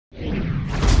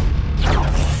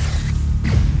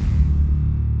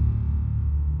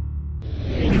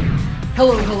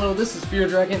Hello, this is Fear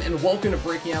Dragon, and welcome to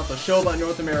Breaking Out, the show about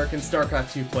North American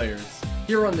StarCraft 2 players.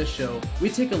 Here on this show, we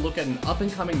take a look at an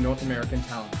up-and-coming North American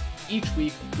talent. Each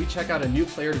week, we check out a new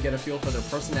player to get a feel for their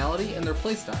personality and their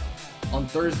playstyle. On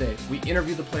Thursday, we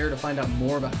interview the player to find out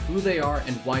more about who they are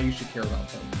and why you should care about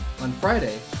them. On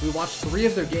Friday, we watch 3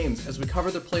 of their games as we cover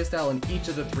their playstyle in each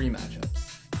of the 3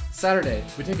 matchups. Saturday,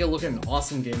 we take a look at an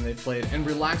awesome game they played and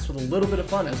relax with a little bit of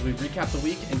fun as we recap the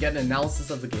week and get an analysis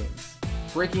of the games.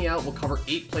 Breaking Out will cover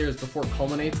 8 players before it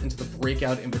culminates into the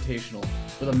Breakout Invitational.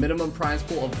 With a minimum prize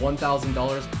pool of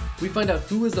 $1,000, we find out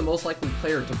who is the most likely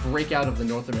player to break out of the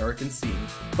North American scene.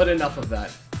 But enough of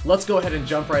that. Let's go ahead and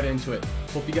jump right into it.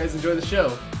 Hope you guys enjoy the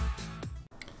show.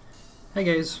 Hi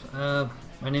guys,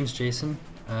 my name's Jason.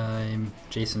 I'm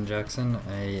Jason Jackson.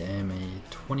 I am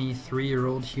a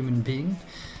 23-year-old human being.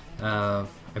 I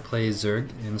play Zerg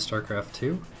in StarCraft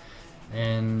 2,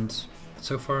 and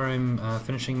so far I'm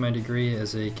finishing my degree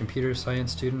as a computer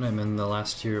science student. I'm in the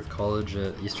last year of college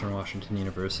at Eastern Washington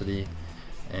University,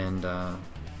 and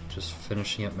just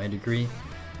finishing up my degree.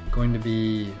 Going to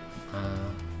be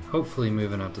hopefully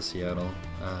moving out to Seattle,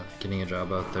 getting a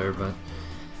job out there, but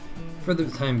for the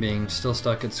time being, still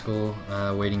stuck at school,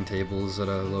 waiting tables at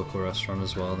a local restaurant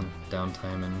as well, and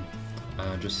downtime,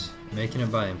 and just making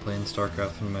it by and playing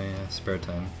StarCraft in my spare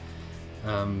time.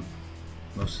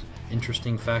 Most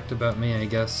interesting fact about me, I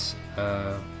guess,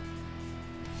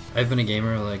 I've been a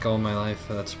gamer like all my life.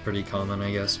 That's pretty common,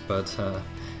 I guess, but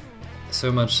so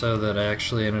much so that I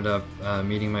actually ended up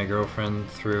meeting my girlfriend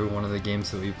through one of the games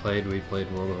that we played. We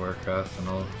played World of Warcraft and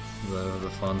all the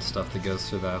fun stuff that goes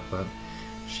through that, but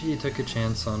she took a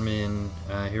chance on me, and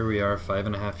here we are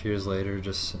 5.5 years later,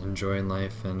 just enjoying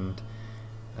life and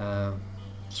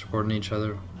supporting each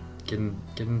other,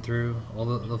 getting through all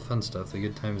the fun stuff, the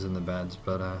good times and the bads.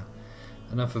 But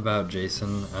enough about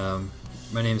Jason.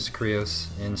 My name's Kreos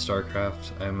in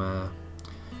StarCraft. I'm a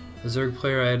Zerg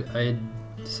player. I'd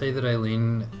say that I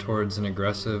lean towards an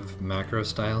aggressive macro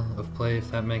style of play, if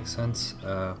that makes sense.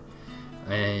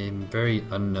 I'm very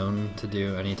unknown to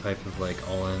do any type of like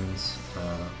all-ins.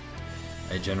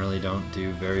 I generally don't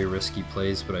do very risky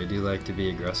plays, but I do like to be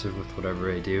aggressive with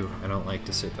whatever I do. I don't like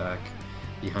to sit back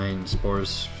behind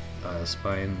spores,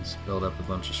 spines, build up a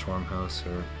bunch of Swarm House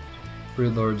or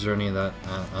Brood Lords or any of that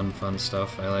unfun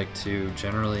stuff. I like to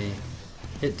generally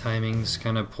hit timings,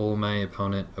 kind of pull my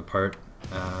opponent apart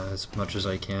as much as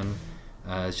I can,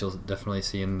 as you'll definitely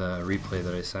see in the replay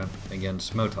that I sent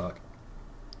against Motok.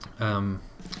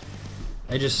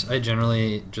 I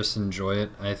generally just enjoy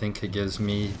it. I think it gives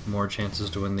me more chances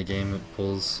to win the game. It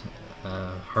pulls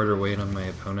harder weight on my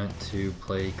opponent to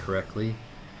play correctly,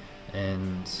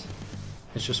 and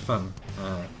it's just fun.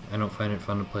 I don't find it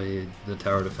fun to play the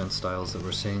tower defense styles that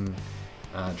we're seeing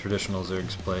traditional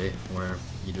Zergs play, where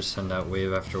you just send out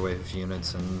wave after wave of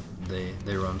units and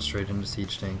they run straight into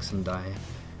siege tanks and die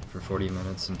for 40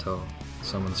 minutes until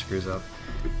someone screws up.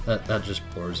 That just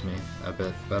bores me a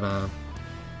bit. But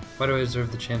why do I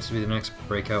deserve the chance to be the next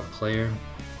breakout player?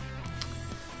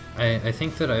 I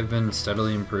think that I've been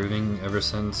steadily improving ever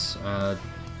since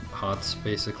HOTS,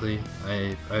 basically.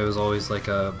 I was always like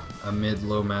a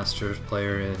mid-low Masters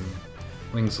player in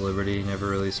Wings of Liberty, never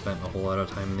really spent a whole lot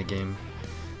of time in the game.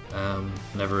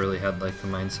 Never really had like the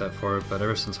mindset for it, but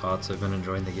ever since HOTS I've been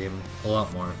enjoying the game a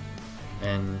lot more.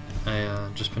 And I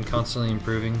just been constantly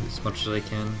improving as much as I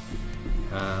can.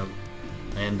 I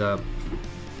end up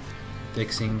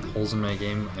fixing holes in my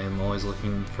game. I'm always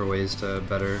looking for ways to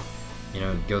better,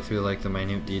 go through like the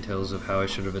minute details of how I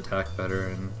should have attacked better,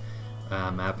 and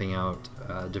mapping out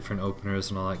different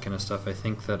openers and all that kind of stuff. I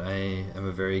think that I am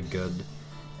a very good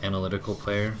analytical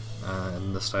player,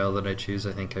 and the style that I choose,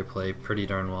 I think I play pretty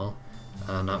darn well.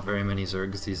 Not very many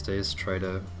Zergs these days try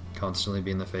to constantly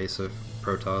be in the face of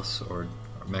Protoss or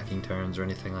meching Terrans or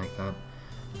anything like that.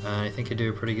 I think I do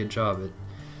a pretty good job.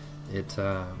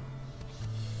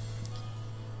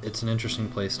 It's an interesting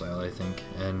playstyle, I think,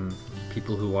 and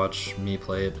people who watch me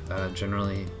play it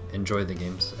generally enjoy the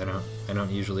games. I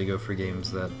don't usually go for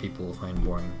games that people will find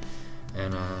boring,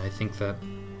 and I think that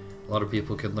a lot of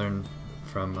people could learn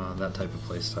from that type of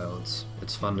playstyle.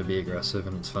 It's fun to be aggressive,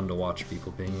 and it's fun to watch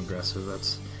people being aggressive.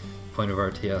 That's the point of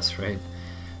RTS, right?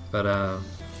 But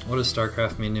what does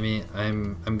StarCraft mean to me?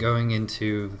 I'm going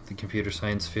into the computer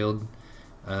science field.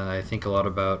 I think a lot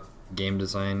about game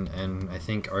design, and I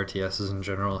think RTSs in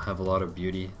general have a lot of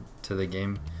beauty to the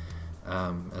game,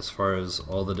 as far as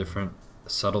all the different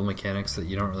subtle mechanics that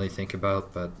you don't really think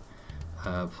about, but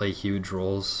play huge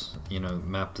roles.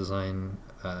 Map design,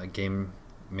 game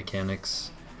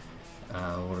mechanics,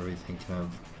 what are we thinking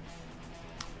of?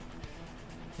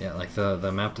 Yeah, like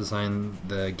the map design,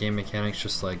 the game mechanics,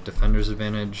 just like defender's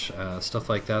advantage, stuff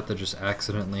like that that just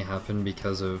accidentally happen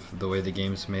because of the way the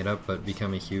game's made up, but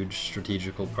become a huge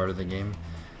strategical part of the game.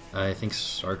 I think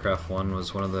StarCraft 1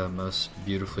 was one of the most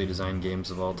beautifully designed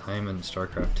games of all time, and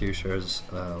StarCraft 2 shares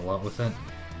a lot with it.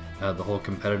 The whole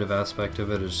competitive aspect of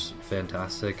it is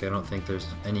fantastic. I don't think there's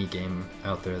any game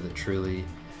out there that truly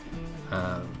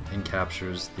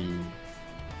encaptures the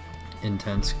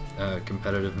intense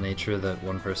competitive nature that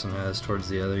one person has towards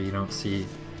the other. You don't see,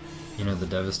 the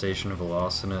devastation of a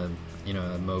loss in a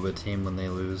MOBA team when they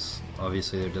lose.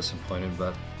 Obviously they're disappointed,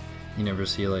 but you never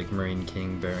see like Marine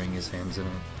King burying his hands in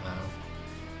it.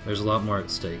 There's a lot more at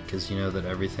stake because you know that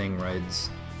everything rides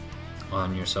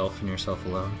on yourself and yourself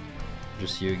alone.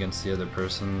 Just you against the other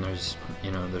person.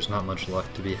 There's not much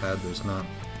luck to be had. There's not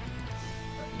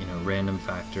random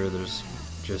factor. There's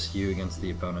just you against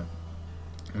the opponent.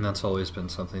 And that's always been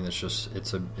something that's just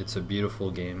it's a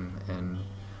beautiful game, and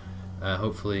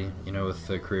hopefully with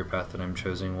the career path that I'm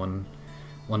choosing,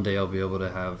 one day I'll be able to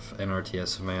have an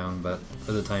RTS of my own. But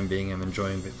for the time being, I'm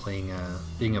enjoying playing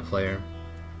being a player,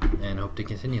 and hope to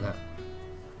continue that.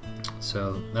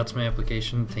 So that's my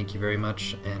application. Thank you very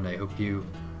much, and I hope you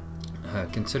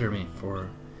consider me for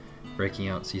breaking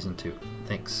out Season 2.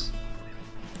 Thanks.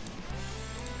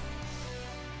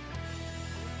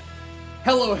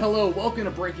 Hello, welcome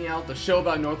to Breaking Out, the show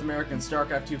about North American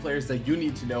StarCraft 2 players that you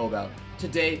need to know about.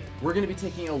 Today, we're going to be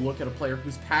taking a look at a player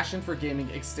whose passion for gaming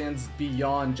extends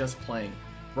beyond just playing.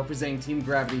 Representing Team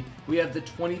Gravity, we have the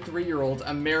 23-year-old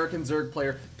American Zerg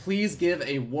player. Please give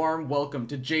a warm welcome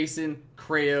to Jason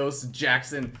Kreos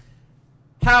Jackson.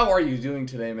 How are you doing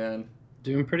today, man?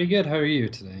 Doing pretty good. How are you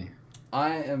today?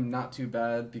 I am not too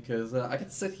bad because I get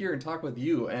to sit here and talk with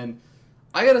you, and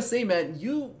I gotta say, man,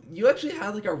 you actually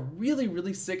had like a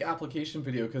really sick application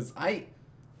video, because I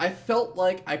felt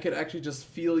like I could actually just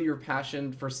feel your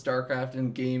passion for StarCraft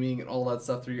and gaming and all that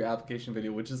stuff through your application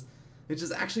video, which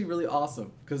is actually really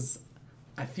awesome, because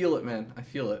I feel it, man. I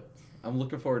feel it. I'm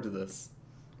looking forward to this.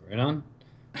 Right on.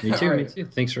 Me too, Right. Me too.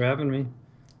 Thanks for having me.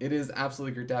 It is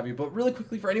absolutely great to have you. But really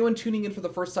quickly, for anyone tuning in for the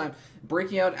first time,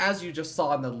 Breaking Out, as you just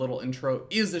saw in that little intro,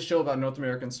 is the show about North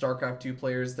American StarCraft 2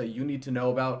 players that you need to know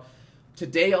about.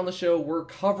 Today on the show, we're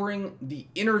covering the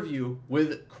interview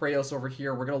with Kreos over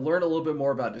here. We're going to learn a little bit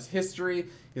more about his history,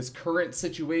 his current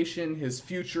situation, his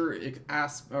future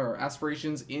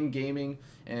aspirations in gaming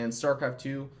and StarCraft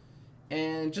 2,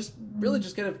 and just really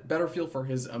just get a better feel for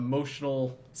his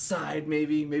emotional side,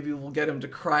 maybe. Maybe we'll get him to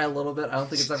cry a little bit. I don't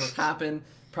think it's ever happened.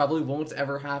 Probably won't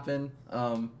ever happen.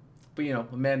 But, a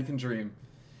man can dream.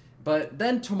 But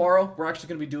then tomorrow, we're actually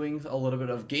going to be doing a little bit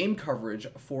of game coverage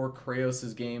for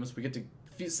Kreos' games. We get to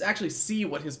actually see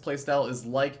what his playstyle is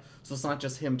like, so it's not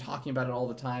just him talking about it all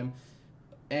the time.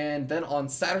 And then on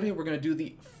Saturday, we're going to do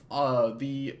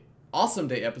the Awesome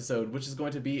Day episode, which is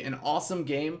going to be an awesome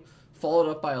game, followed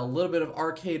up by a little bit of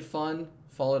arcade fun,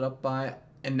 followed up by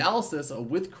analysis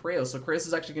with Kreos. So Kreos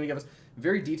is actually going to give us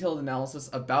very detailed analysis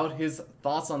about his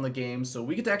thoughts on the game, so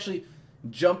we get to actually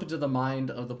jump into the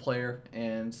mind of the player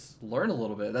and learn a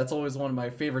little bit. That's always one of my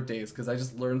favorite days, because I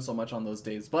just learn so much on those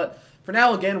days. But for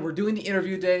now, again, we're doing the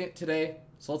interview day today,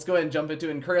 so let's go ahead and jump into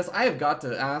it. And Kreos, I have got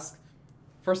to ask,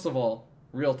 first of all,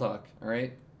 real talk, all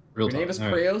right? Your name is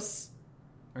Kreos,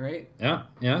 all right?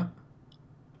 Yeah.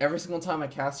 Every single time I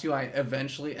cast you, I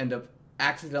eventually end up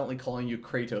accidentally calling you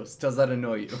Kratos. Does that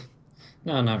annoy you?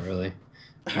 No, not really.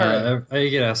 Right. I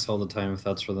get asked all the time if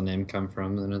that's where the name come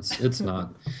from, and it's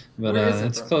not. But Where is it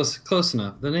it's from? close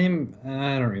enough. The name,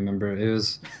 I don't remember.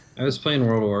 I was playing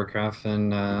World of Warcraft,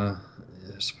 and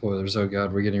spoilers. Oh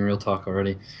God, we're getting real talk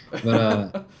already.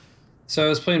 But so I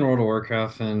was playing World of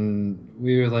Warcraft, and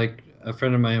we were like, a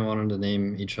friend of mine wanted to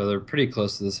name each other pretty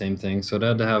close to the same thing, so it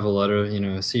had to have a letter,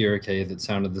 a C or a K that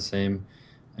sounded the same.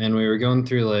 And we were going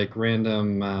through like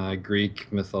random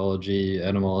Greek mythology,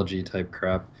 etymology type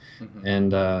crap. Mhm.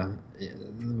 And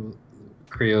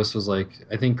Kreos was like,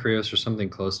 I think Kreos or something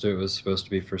close to it was supposed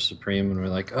to be for Supreme, and we're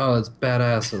like, oh, it's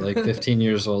badass at like 15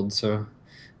 years old. So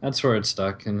that's where it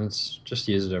stuck, and it's just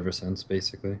used it ever since,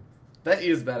 basically. That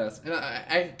is badass. And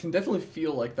I can definitely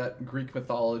feel like that Greek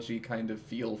mythology kind of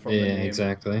feel from the Yeah, name.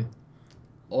 exactly.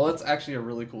 Well, that's actually a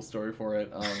really cool story for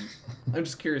it. I'm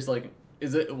just curious, like,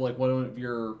 is it like one of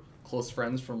your close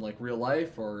friends from like real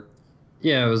life, or?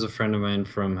 Yeah, it was a friend of mine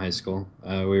from high school.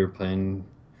 We were playing.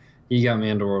 He got me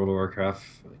into World of Warcraft.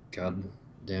 God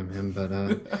damn him, but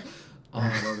Oh,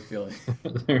 I know the feeling.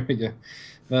 there we go.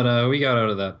 But we got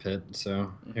out of that pit,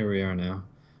 so here we are now.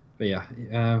 But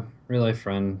yeah, real life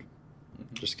friend,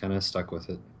 just kind of stuck with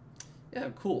it. Yeah,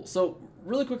 cool. So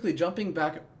really quickly, jumping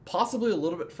back possibly a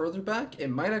little bit further back. It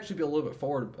might actually be a little bit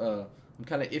forward. I'm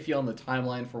kind of iffy on the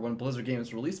timeline for when Blizzard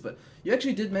games released, but you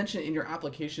actually did mention in your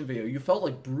application video you felt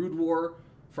like Brood War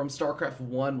from StarCraft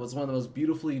 1 was one of the most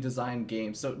beautifully designed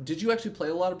games. So did you actually play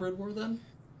a lot of Brood War then?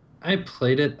 I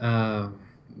played it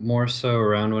more so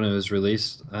around when it was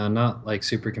released, not like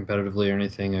super competitively or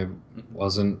anything. I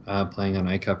wasn't playing on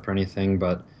iCup or anything,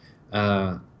 but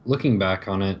looking back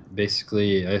on it,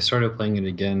 basically, I started playing it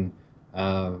again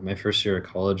my first year of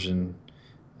college, and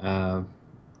uh,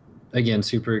 again,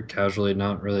 super casually,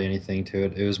 not really anything to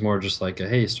it. It was more just like,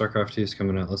 hey, StarCraft 2 is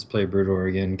coming out, let's play Brood War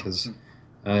again, because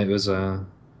it was a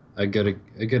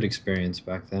good experience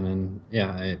back then, and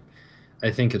yeah, I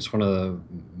think it's one of the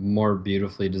more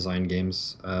beautifully designed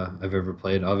games I've ever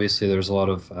played. Obviously, there's a lot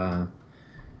of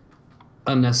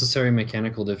unnecessary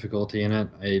mechanical difficulty in it.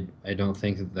 I don't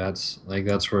think that's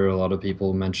where a lot of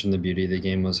people mention the beauty of the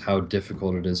game was how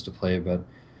difficult it is to play. But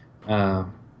uh,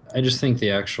 I just think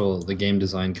the game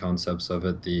design concepts of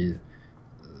it, the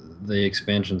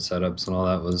expansion setups and all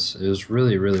that was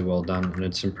really really well done, and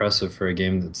it's impressive for a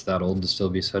game that's that old to still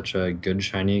be such a good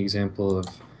shiny example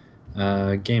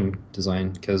of game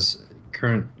design. Because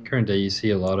current day you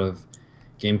see a lot of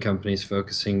game companies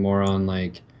focusing more on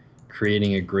like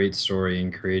creating a great story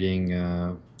and creating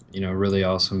really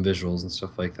awesome visuals and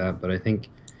stuff like that, but I think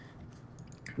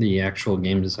the actual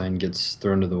game design gets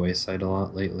thrown to the wayside a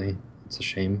lot lately. It's a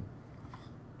shame.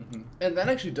 And that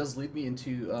actually does lead me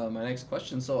into my next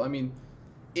question. So, I mean,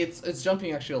 it's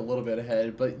jumping actually a little bit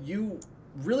ahead, but you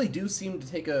really do seem to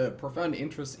take a profound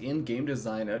interest in game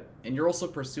design, and you're also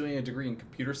pursuing a degree in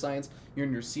computer science. You're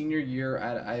in your senior year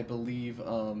at, I believe,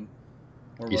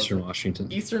 where Eastern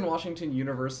Washington. Eastern Washington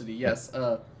University, yes.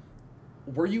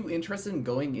 Were you interested in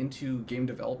going into game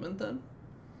development then?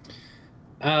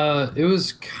 It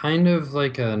was kind of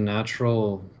like a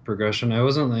natural progression. I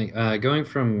wasn't like going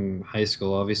from high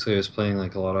school. Obviously, I was playing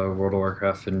like a lot of World of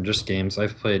Warcraft and just games.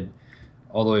 I've played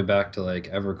all the way back to like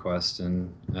EverQuest,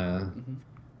 and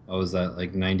what was that,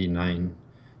 like 99?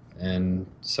 And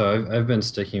so I've been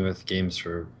sticking with games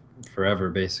for forever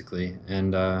basically.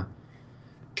 And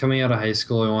coming out of high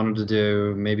school, I wanted to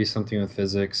do maybe something with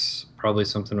physics, probably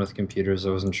something with computers.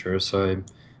 I wasn't sure, so I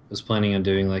was planning on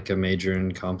doing like a major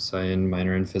in comp sci and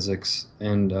minor in physics,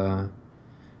 and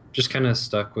just kind of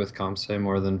stuck with comp sci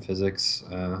more than physics,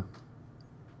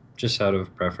 just out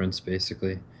of preference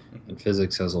basically. And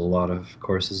physics has a lot of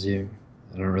courses I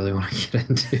don't really want to get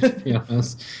into, to be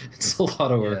honest. It's a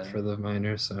lot of work for the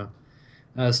minor, so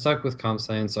stuck with comp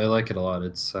science. I like it a lot.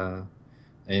 I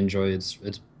enjoy it's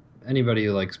anybody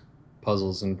who likes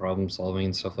puzzles and problem solving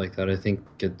and stuff like that, I think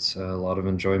gets a lot of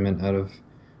enjoyment out of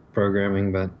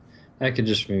programming, but that could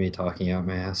just be me talking out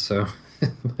my ass, so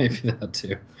it might be that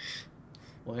too.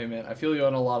 Well, hey man, I feel you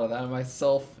on a lot of that.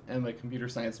 Myself am a computer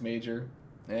science major,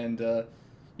 and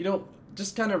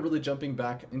just kind of really jumping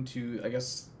back into, I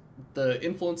guess, the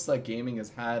influence that gaming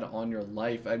has had on your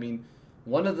life. I mean,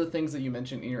 one of the things that you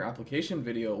mentioned in your application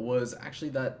video was actually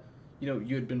that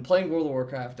you had been playing World of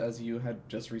Warcraft, as you had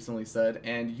just recently said,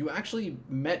 and you actually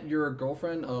met your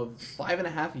girlfriend of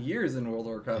 5.5 years in World of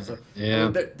Warcraft. So yeah, I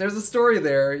mean, there's a story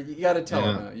there. You got to tell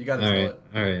it now. You got to tell it.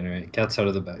 All right. Cat's out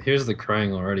of the bag. Here's the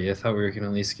crying already. I thought we were gonna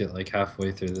at least get like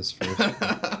halfway through this first.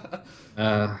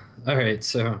 All right.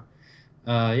 So,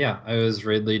 yeah, I was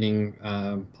raid leading,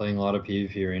 playing a lot of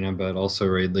PvP arena, but also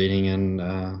raid leading,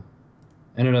 and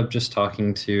ended up just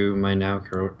talking to my now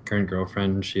current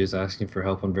girlfriend. She was asking for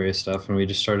help on various stuff, and we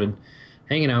just started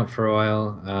hanging out for a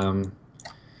while.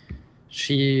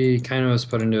 She kind of was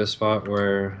put into a spot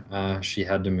where she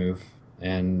had to move,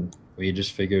 and we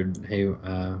just figured, hey,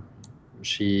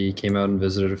 she came out and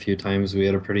visited a few times. We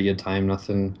had a pretty good time,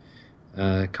 nothing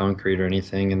concrete or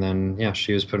anything. And then, yeah,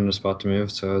 she was put in a spot to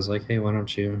move, so I was like, hey, why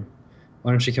don't you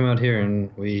come out here?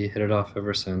 And we hit it off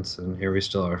ever since, and here we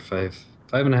still are,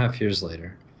 5.5 years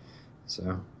later.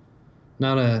 So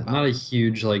not a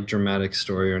huge like dramatic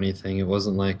story or anything. It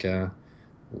wasn't like a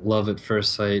love at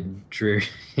first sight, dreary,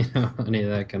 any of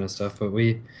that kind of stuff. But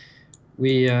we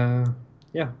hung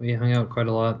out quite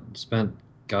a lot, spent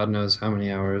God knows how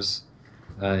many hours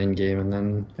in game, and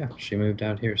then she moved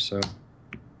out here, so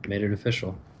made it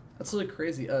official. That's really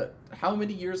crazy. How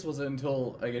many years was it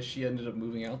until, I guess, she ended up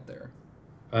moving out there?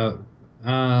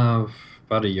 About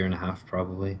a year and a half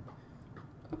probably.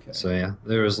 Okay. So yeah,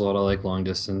 there was a lot of like long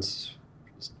distance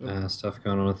stuff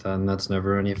going on with that, and that's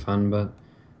never any fun. But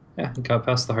yeah, got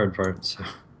past the hard part. So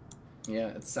yeah,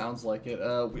 it sounds like it.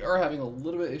 We are having a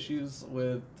little bit of issues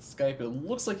with Skype. It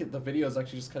looks like the video is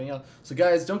actually just cutting out. So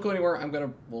guys, don't go anywhere.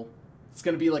 It's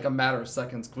gonna be like a matter of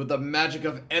seconds with the magic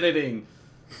of editing.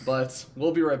 but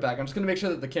we'll be right back. I'm just going to make sure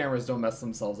that the cameras don't mess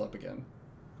themselves up again.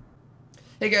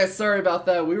 Hey guys, sorry about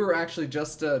that. We were actually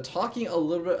just talking a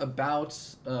little bit about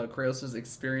Kreos'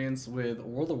 experience with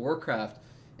World of Warcraft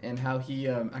and how he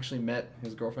actually met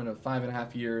his girlfriend of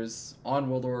 5.5 years on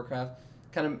World of Warcraft.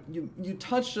 Kind of, you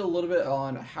touched a little bit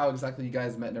on how exactly you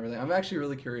guys met and everything. I'm actually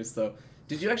really curious though.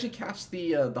 Did you actually catch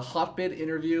the Hotbit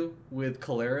interview with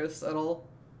Kreos at all?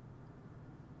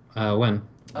 When?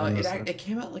 It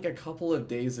came out like a couple of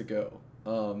days ago.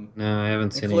 No, I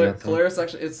haven't seen it yet. Kreos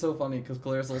actually, it's so funny because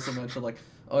Kreos also mentioned like,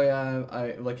 oh yeah,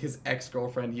 I like his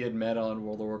ex-girlfriend he had met on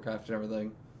World of Warcraft and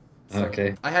everything. So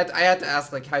Okay. I had to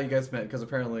ask like how you guys met because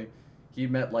apparently he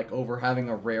met like over having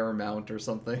a rare mount or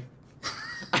something.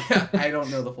 I don't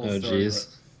know the full Oh, story.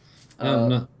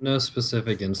 jeez. No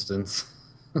specific instance.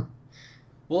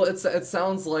 Well, it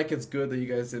sounds like it's good that you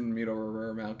guys didn't meet over a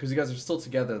rare mount because you guys are still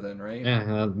together then, right? Yeah,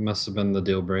 that must have been the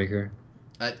deal breaker.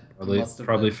 Probably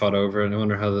Been. fought over it. I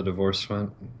wonder how the divorce went.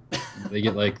 They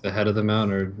get like the head of the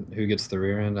mount, or who gets the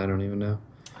rear end? I don't even know.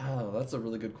 Oh, that's a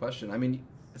really good question. I mean,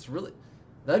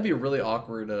 that'd be a really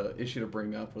awkward issue to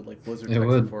bring up with like Blizzard It tech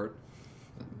would. support.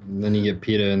 And then you get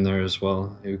PETA in there as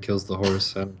well, who kills the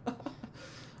horse. And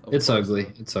Of it's course. ugly.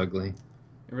 It's ugly.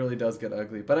 It really does get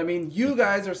ugly. But I mean, you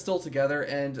guys are still together,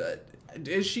 and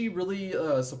is she really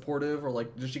supportive, or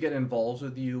like, does she get involved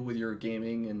with you with your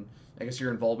gaming and I guess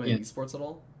your involvement Yeah. in esports at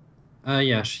all?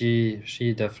 Yeah, she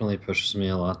definitely pushes me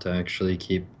a lot to actually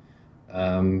keep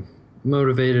um,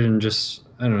 motivated, and just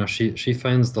I don't know. She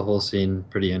finds the whole scene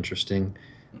pretty interesting.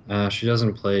 Mhm. She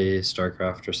doesn't play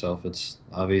StarCraft herself. It's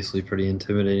obviously pretty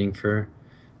intimidating for her.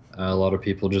 A lot of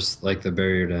people, just like the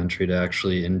barrier to entry to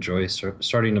actually enjoy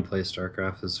starting to play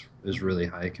StarCraft is really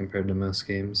high compared to most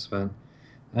games. But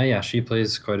yeah, she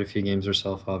plays quite a few games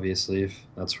herself. Obviously, if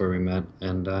that's where we met,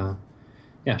 and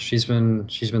yeah, she's been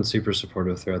super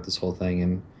supportive throughout this whole thing,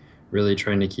 and really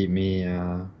trying to keep me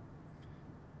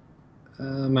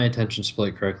my attention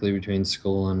split correctly between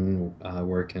school and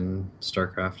work and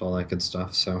StarCraft, all that good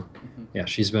stuff. So Mhm. yeah,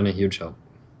 she's been a huge help.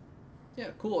 Yeah,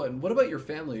 cool. And what about your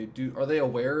family? Are they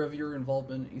aware of your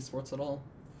involvement in esports at all?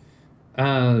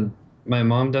 Uh, my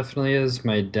mom definitely is.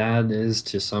 My dad is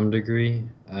to some degree.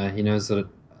 He knows that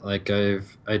like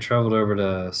I traveled over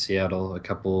to Seattle a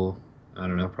couple, I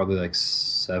don't know, probably like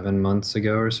 7 months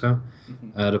ago or so,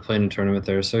 Hmm. to play in a tournament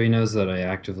there. So he knows that I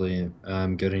actively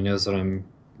good. He knows that I'm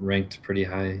ranked pretty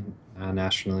high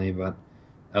nationally, but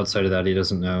outside of that, he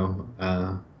doesn't know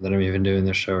that I'm even doing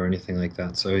this show or anything like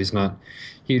that. So he's not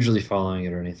hugely following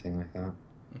it or anything like that.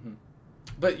 Hmm.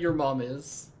 But your mom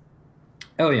is.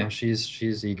 Oh yeah,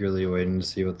 she's eagerly waiting to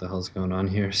see what the hell's going on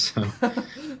here. So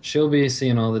she'll be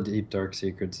seeing all the deep dark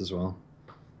secrets as well.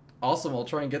 Awesome. I'll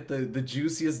try and get the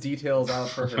juiciest details out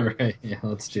for All her. right, yeah,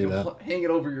 let's She do can that. hang it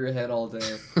over your head all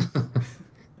day.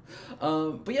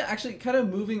 But yeah, actually, kind of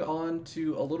moving on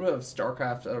to a little bit of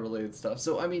StarCraft related stuff.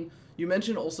 So, I mean, you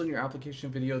mentioned also in your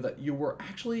application video that you were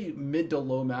actually mid to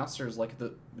low masters like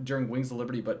during Wings of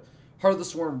Liberty, but Heart of the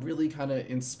Swarm really kind of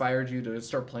inspired you to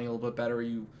start playing a little bit better.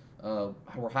 You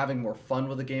were having more fun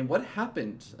with the game. What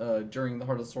happened during the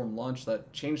Heart of the Swarm launch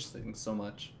that changed things so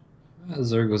much?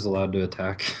 Zerg was allowed to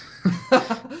attack.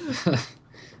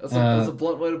 That's a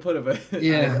blunt way to put it, but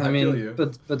Yeah, I I feel mean,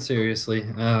 you. but seriously,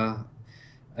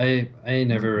 I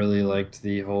never really liked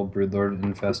the whole Broodlord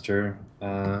Infestor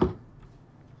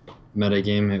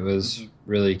metagame. It was Mhm.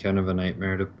 really kind of a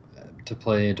nightmare to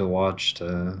play, to watch,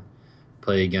 to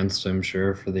play against. I'm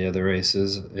sure for the other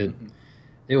races, Mhm.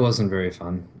 it wasn't very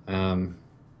fun.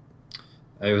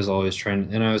 I was always trying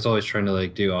to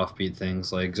like do offbeat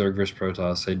things like Zerg vs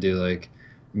Protoss. I'd do like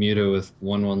Muta with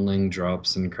 1/1 Ling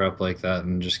drops and crap like that,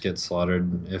 and just get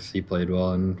slaughtered if he played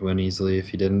well, and win easily if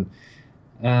he didn't.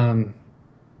 Um,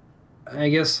 I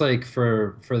guess like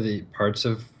for the parts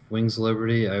of Wings of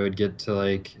Liberty, I would get to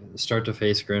like start to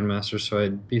face Grandmasters, so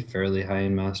I'd be fairly high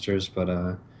in Masters.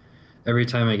 But every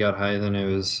time I got high, then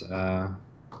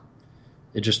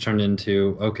it just turned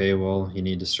into, okay, well, you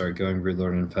need to start going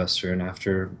Broodlord and Infestor, and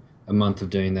after a month of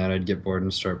doing that, I'd get bored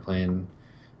and start playing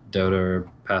Dota or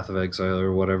Path of Exile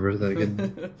or whatever that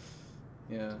could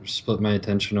Yeah. split my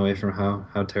attention away from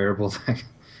how terrible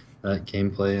that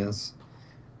gameplay is.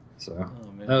 So Oh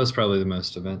that man. was probably the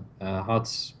most of it.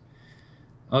 Hot's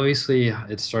obviously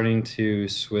it's starting to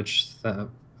switch that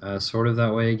sort of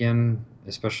that way again,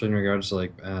 especially in regards to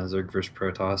like Zerg versus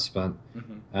Protoss. But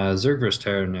Hmm. Zerg versus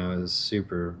Terra now is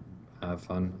super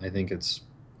fun. I think it's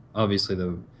obviously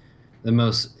the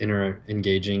most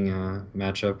engaging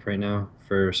matchup right now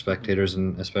for Hmm. spectators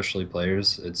and especially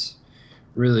players. It's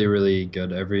really, really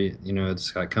good.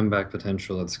 It's got comeback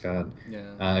potential. It's got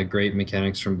Yeah. great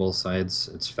mechanics from both sides.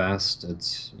 It's fast.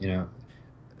 It's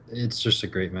just a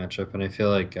great matchup. And I feel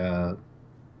like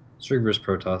Zerg versus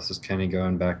Protoss is kind of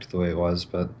going back to the way it was,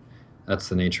 but that's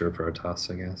the nature of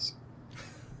Protoss, I guess.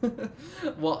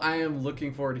 Well, I am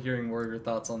looking forward to hearing more of your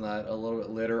thoughts on that a little bit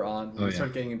later on when Oh we yeah.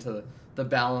 start getting into the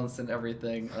balance and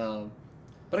everything.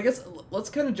 But I guess let's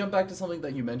kind of jump back to something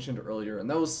that you mentioned earlier, and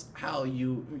that was how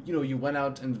you went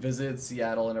out and visited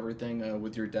Seattle and everything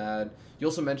with your dad. You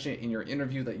also mentioned in your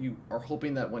interview that you are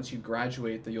hoping that once you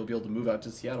graduate that you'll be able to move out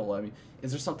to Seattle. I mean,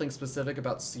 is there something specific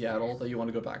about Seattle that you want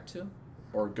to go back to,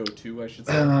 or go to, I should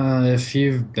say? If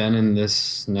you've been in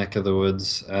this neck of the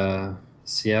woods,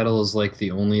 Seattle is like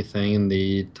the only thing in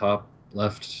the top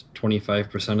left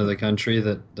 25% of the country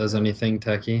that does Yeah. anything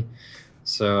techie.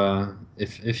 So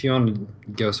if you want to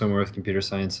go somewhere with computer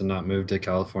science and not move to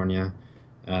California,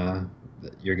 uh,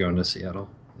 you're going to Seattle.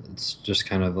 It's just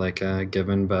kind of like a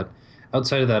given. But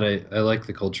outside of that, I like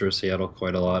the culture of Seattle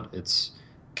quite a lot. It's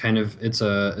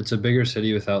a bigger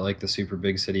city without like the super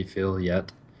big city feel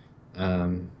yet.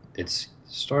 It's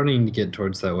starting to get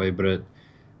towards that way, but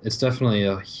it's definitely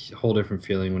a whole different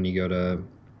feeling when you go to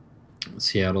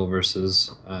Seattle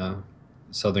versus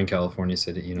Southern California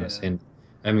city. Yeah.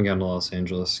 I haven't gone to Los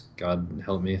Angeles. God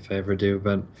help me if I ever do.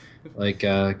 But like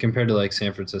compared to like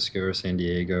San Francisco or San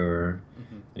Diego or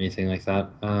Hmm. anything like that.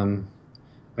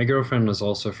 My girlfriend was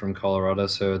also from Colorado,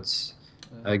 so it's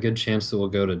a good chance that we'll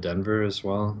go to Denver as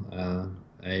well.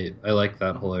 I like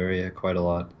that Hmm. whole area quite a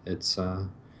lot. It's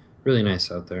really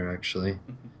nice out there actually,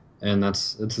 and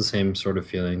it's the same sort of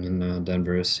feeling in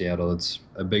Denver as Seattle. It's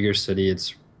a bigger city.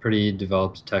 It's pretty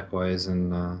developed tech wise,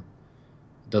 and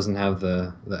doesn't have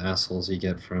the assholes you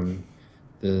get from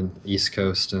the East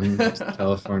Coast and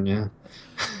California.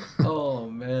 Oh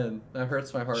man, that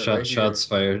hurts my heart right here. Shots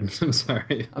fired. I'm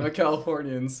sorry. I'm a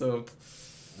Californian, so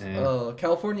Yeah.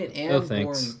 Californian Oh, and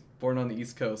thanks. born on the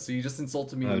East Coast. So you just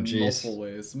insulted me Oh, in geez. multiple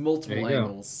ways, There multiple you go.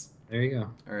 angles. There you go.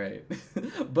 All right,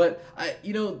 but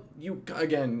you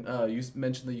again, you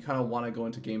mentioned that you kind of want to go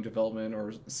into game development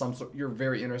or some sort. You're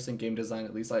very interested in game design.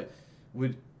 At least I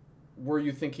would. Were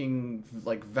you thinking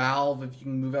like Valve if you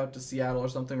can move out to Seattle or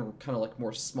something, or kind of like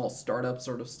more small startup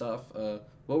sort of stuff?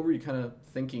 What were you kind of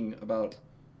thinking about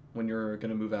when you're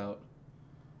gonna move out?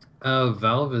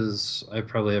 Valve is. I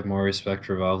probably have more respect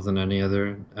for Valve than any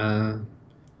other.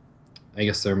 I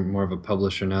guess they're more of a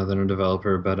publisher now than a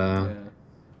developer, Yeah.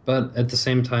 but at the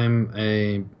same time,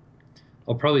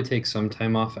 I'll probably take some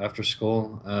time off after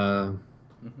school. Hmm.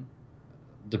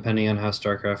 Depending on how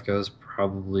StarCraft goes,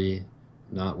 probably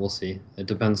not. We'll see. It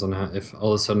depends on how. If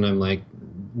all of a sudden I'm like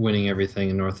winning everything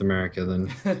in North America, then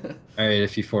all right.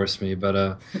 If you force me, but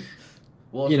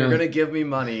Well, if you you're know, gonna give me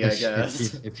money, I if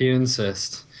guess. you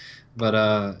insist, but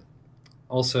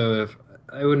also if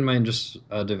I wouldn't mind just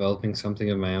developing something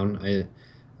of my own. I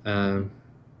Hmm.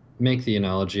 make the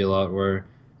analogy a lot where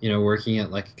working at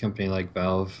like a company like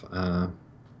Valve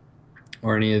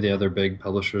or any of the other big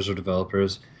publishers or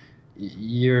developers,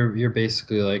 you're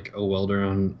basically like a welder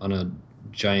on a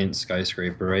giant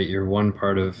skyscraper, right? You're one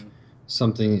part of Hmm.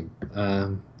 something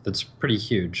that's pretty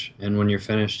huge, and when you're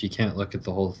finished, you can't look at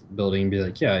the whole building and be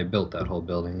like, "Yeah, I built that whole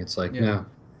building." It's like, Yeah.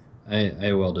 no,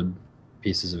 I welded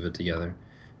pieces of it together,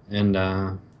 and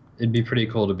it'd be pretty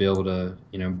cool to be able to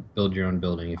build your own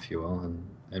building, if you will,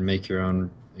 and make your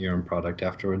own product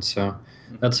afterwards. So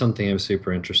Hmm. that's something I'm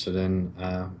super interested in.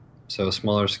 So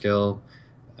smaller scale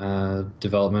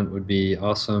development would be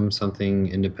awesome. Something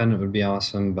independent would be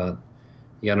awesome, but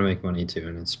you got to make money too,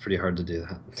 and it's pretty hard to do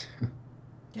that.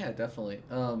 Yeah, definitely.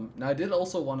 Now I did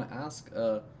also want to ask,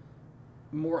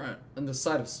 more on the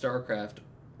side of StarCraft.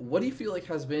 What do you feel like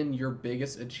has been your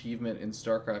biggest achievement in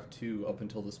StarCraft 2 up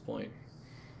until this point?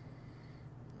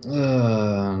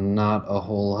 Not a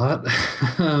whole lot.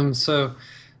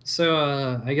 So,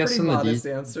 I guess Pretty in the modest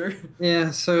answer.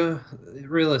 yeah. So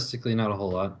realistically, not a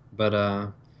whole lot,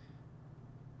 but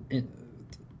it,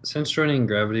 since joining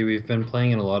Gravity, we've been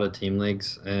playing in a lot of team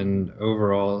leagues, Hmm. and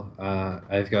overall,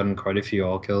 I've gotten quite a few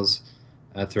all kills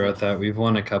throughout Oh. that. We've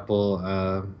won a couple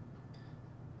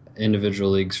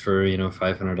individual leagues for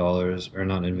 $500, or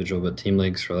not individual, but team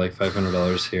leagues for like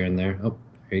 $500 here and there. Oh,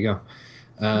 here you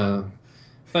go.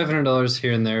 $500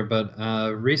 here and there, but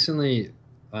recently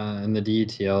in the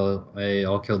DETL, I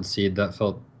all killed Seed. That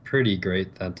felt pretty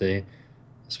great that day,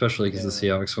 especially because the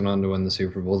Yeah. Seahawks went on to win the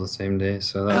Super Bowl the same day.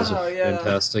 So that was a Oh yeah.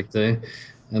 fantastic day.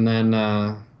 And then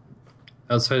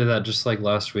outside of that, just like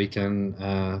last weekend,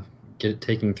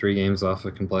 taking 3 games off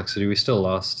of complexity. We still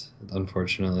lost,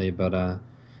 unfortunately, but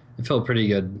it felt pretty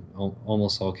good.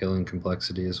 Almost all killing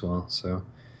complexity as well. So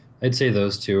I'd say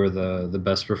those two are the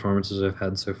best performances I've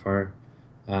had so far.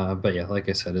 But yeah, like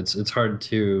I said, it's hard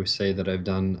to say that I've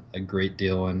done a great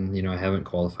deal when, I haven't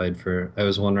qualified for. I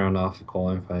was one round off of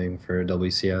qualifying for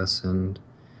WCS and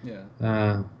Yeah.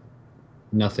 uh,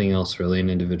 nothing else really in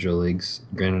individual leagues.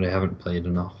 Granted, I haven't played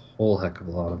in a whole heck of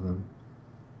a lot of them.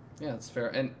 Yeah, it's fair.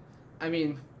 And I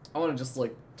mean, I want to just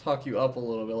like talk you up a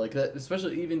little bit, like that,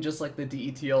 especially even just like the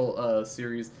DETL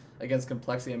series against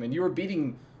Complexity. I mean, you were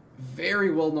beating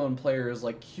very well-known players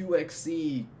like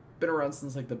QXC, been around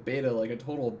since like the beta, like a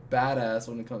total badass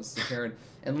when it comes to Terran.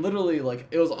 And literally, like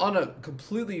it was on a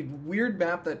completely weird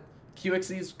map that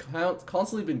QXC's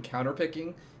constantly been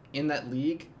counterpicking in that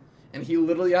league, and he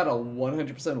literally had a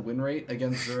 100% win rate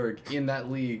against Zerg in that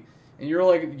league. And you're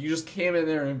like, you just came in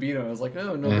there and beat him. I was like,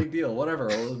 oh, no Yeah. big deal, whatever.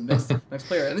 Well, next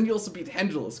player. And then you also beat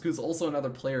Hendulus, who's also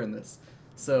another player in this.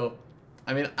 So,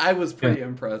 I mean, I was pretty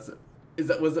impressed.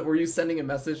 Were you sending a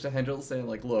message to Hendulus saying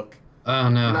like, look, Oh you're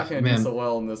no, not going to do man. so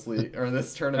well in this league or in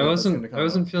this I tournament that's going to wasn't I come up?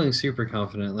 wasn't feeling super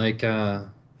confident. Like I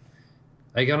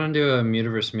got into a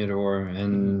Mutaverse Mutawar, Mm-hmm.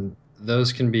 and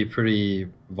those can be pretty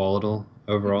volatile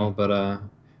Mm-hmm. overall, but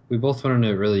we both went into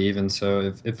it really even,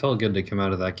 so it felt good to come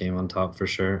out of that game on top for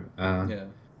sure. Yeah.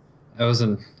 I don't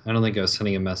think I was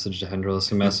sending a message to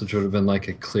Hendrils. A message would have been like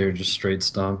a clear, just straight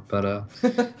stomp, but I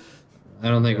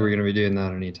don't think Yeah. we're gonna be doing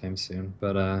that anytime soon.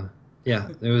 But yeah,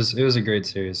 it was a great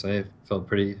series. I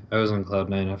was on cloud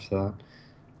nine after that.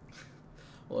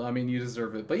 Well, I mean, you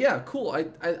deserve it. But yeah, cool.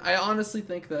 I honestly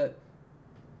think that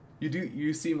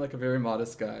you seem like a very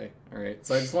modest guy. All right.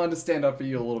 So I just wanted to stand up for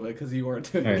you a little bit because you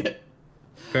weren't doing All right, it.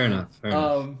 fair enough, fair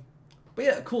enough. Um, but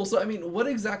yeah, cool. So I mean, what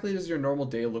exactly does your normal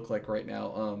day look like right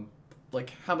now?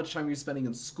 Like how much time are you spending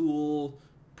in school,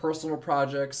 personal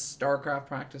projects, StarCraft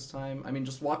practice time? I mean,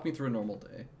 just walk me through a normal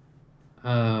day.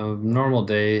 Normal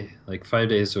day, like 5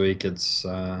 days a week, it's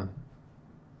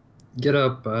get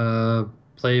up,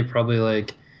 play probably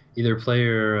like either play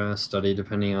or study,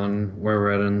 depending on where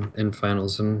we're at in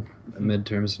finals and Hmm.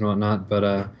 midterms and whatnot.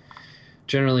 But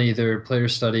generally, either play or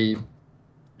study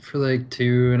for like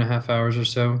 2.5 hours or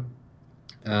so.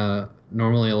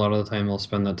 Normally, a lot of the time, I'll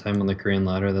spend that time on the Korean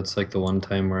ladder. That's like the one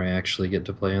time where I actually get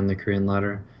to play on the Korean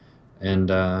ladder and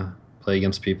play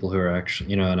against people who are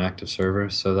actually, an active server.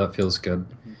 So that feels good.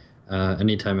 Hmm.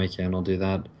 Anytime I can, I'll do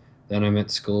that. Then I'm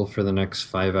at school for the next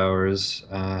 5 hours.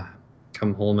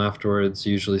 Come home afterwards,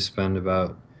 usually spend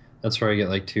about, that's where I get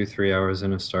like 2, 3 hours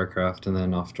in of StarCraft and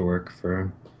then off to work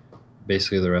for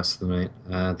basically the rest of the night.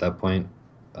 At that point,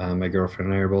 my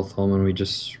girlfriend and I are both home and we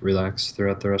just relax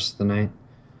throughout the rest of the night.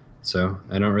 So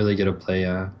I don't really get to play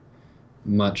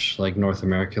much like North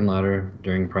American ladder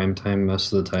during prime time.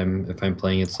 Most of the time, if I'm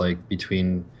playing, it's like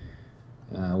between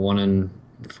 1 and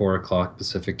 4 o'clock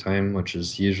Pacific time, which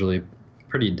is usually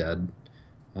pretty dead.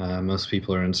 Most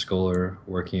people are in school or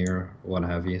working or what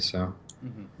have you, so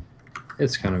Hmm.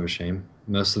 it's kind of a shame.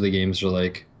 Most of the games are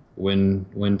like win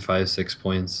 5 6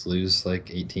 points, lose like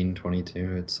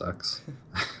 18-22. It sucks.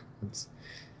 It's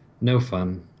no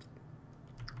fun.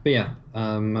 But yeah,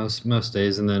 most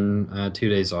days, and then 2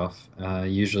 days off.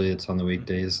 Usually it's on the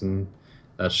weekdays, and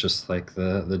that's just like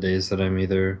the days that I'm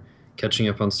either catching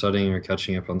up on studying or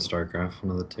catching up on StarCraft,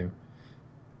 one of the two.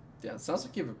 Yeah, it sounds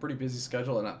like you have a pretty busy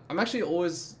schedule, and I'm actually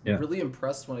always Yeah. really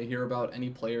impressed when I hear about any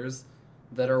players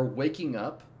that are waking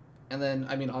up, and then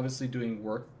I mean obviously doing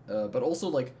work, but also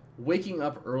like waking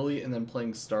up early and then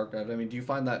playing StarCraft. I mean, do you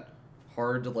find that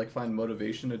hard to like find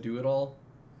motivation to do it all?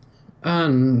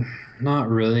 Not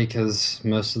really, because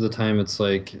most of the time it's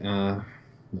like,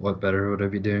 what better would I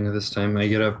be doing at this time? I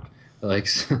get up at like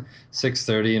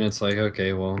 6:30, and it's like,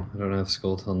 okay, well, I don't have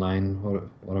school till 9.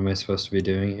 What am I supposed to be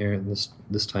doing here at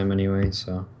this time anyway?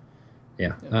 So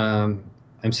yeah, Yeah.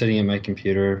 I'm sitting at my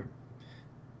computer.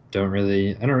 I don't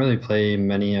really play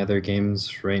many other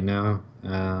games right now.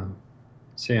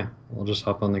 So yeah, I'll just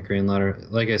hop on the Korean ladder.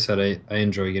 Like I said, I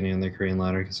enjoy getting on the Korean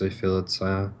ladder because I feel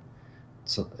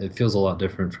it feels a lot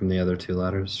different from the other two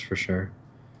ladders for sure.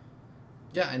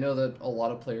 Yeah, I know that a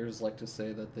lot of players like to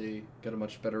say that they get a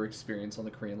much better experience on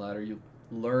the Korean ladder. You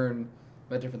learn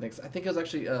about different things. I think it was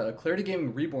actually Clarity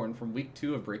Gaming Reborn from week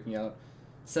 2 of Breaking Out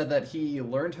said that he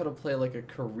learned how to play like a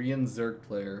Korean Zerg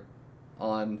player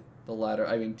on the ladder.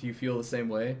 I mean, do you feel the same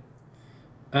way?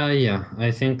 Yeah,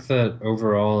 I think that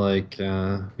overall, like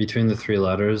between the three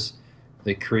ladders,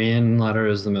 the Korean ladder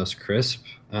is the most crisp.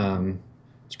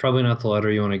 It's probably not the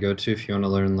ladder you want to go to if you want to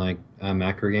learn like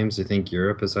macro games. I think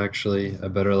Europe is actually a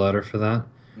better ladder for that.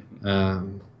 Hmm.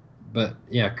 Um, but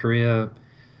yeah, Korea,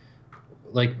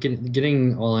 like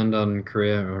getting all in on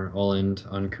Korea or all in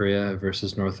on Korea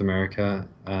versus North America.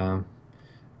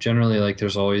 Generally, like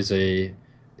there's always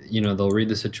they'll read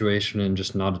the situation and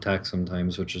just not attack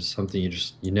sometimes, which is something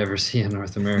you never see in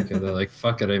North America. They're like,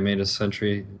 "Fuck it, I made a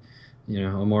sentry,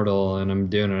 immortal, and I'm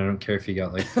doing it. I don't care if you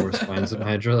got like four spines and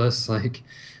hydralis." Like,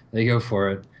 they go for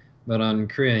it. But on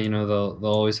Korea, they'll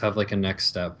always have like a next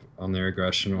step on their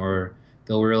aggression, or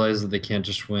they'll realize that they can't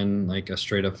just win like a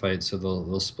straight up fight, so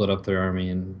they'll split up their army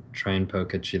and try and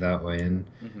poke at you that way. And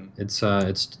Hmm. it's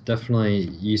definitely,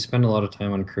 you spend a lot of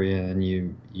time on Korea, and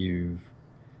you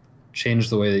change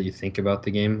the way that you think about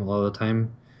the game a lot of the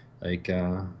time. Like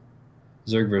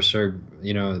Zerg versus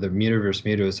Zerg, the meter versus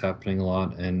meter was happening a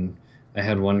lot, and I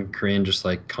had one Korean just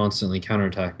like constantly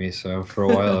counterattack me. So for a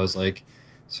while I was like,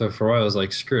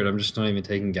 screw it, I'm just not even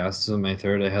taking gases on my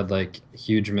third. I had like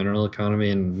huge mineral economy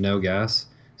and no gas.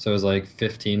 So I was like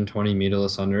 15, 20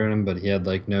 meterless under him, but he had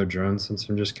like no drones since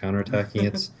I'm just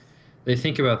counterattacking. They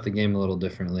think about the game a little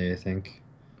differently, I think.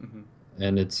 Hmm.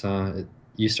 And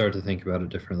you start to think about it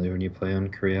differently when you play on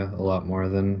Korea a lot more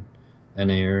than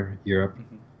NA or Europe.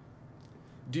 Hmm.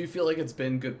 Do you feel like it's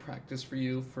been good practice for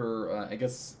you for, I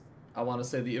guess, I want to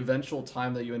say the eventual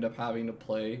time that you end up having to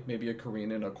play maybe a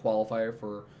Korean in a qualifier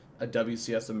for a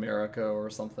WCS America or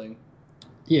something?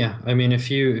 Yeah, I mean,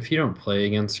 if you don't play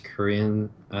against Korean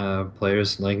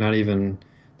players, like not even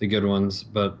the good ones,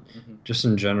 but Hmm. just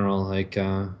in general, like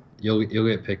you'll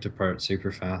get picked apart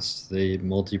super fast. They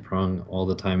multi-prong all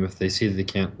the time. If they see that they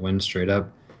can't win straight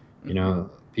up, Hmm.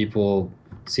 people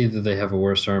see that they have a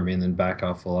worse army and then back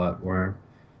off a lot. Where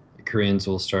Koreans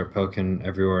will start poking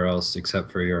everywhere else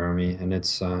except for your army, and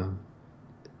it's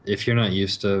if you're not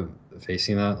used to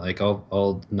facing that, like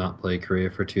I'll not play Korea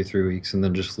for 2 3 weeks and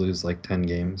then just lose like 10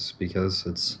 games because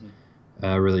it's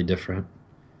Hmm. really different.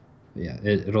 Yeah,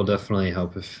 it'll definitely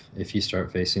help if you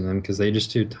start facing them because they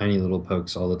just do tiny little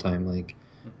pokes all the time, like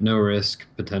Hmm. no risk,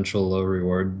 potential low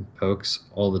reward pokes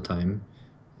all the time,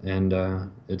 and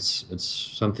it's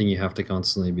something you have to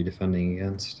constantly be defending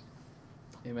against.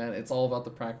 Hey man, it's all about the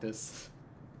practice.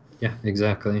 Yeah,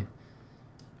 exactly.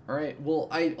 All right. Well,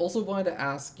 I also wanted to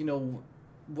ask,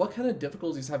 what kind of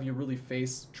difficulties have you really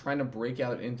faced trying to break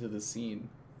out into the scene?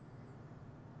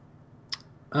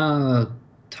 Uh,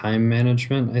 Time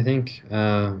management, I think.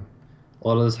 A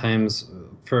lot of the times,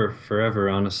 for forever,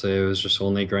 honestly, I was just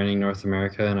only grinding North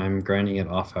America, and I'm grinding it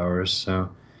off hours. So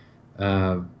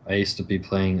I used to be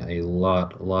playing a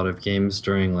lot of games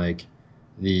during like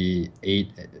the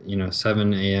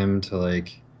 7 a.m. to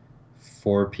like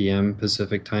 4 p.m.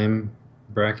 Pacific time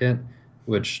bracket,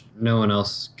 which no one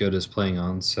else good is playing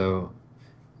on. So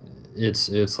it's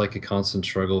like a constant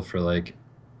struggle for like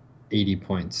 80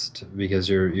 points because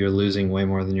you're losing way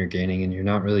more than you're gaining, and you're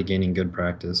not really gaining good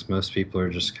practice. Most people are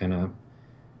just kind of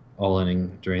all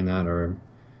inning during that, or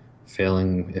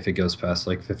failing if it goes past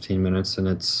like 15 minutes, and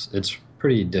it's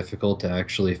pretty difficult to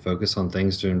actually focus on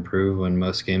things to improve when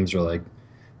most games are like,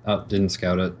 oh, didn't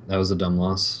scout it, that was a dumb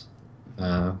loss. Hmm.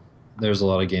 uh, there's a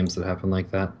lot of games that happen like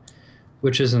that,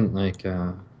 which isn't like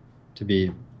to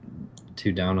be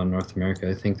too down on North America.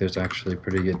 I think there's actually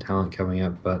pretty good talent coming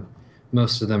up, but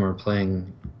most of them are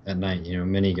playing at night.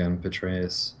 Minigun,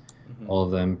 Petraeus, Hmm. all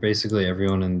of them. Basically,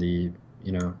 everyone in the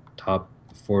top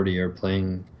 40 are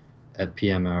playing at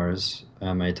PM hours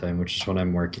my time, which is when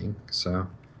I'm working. So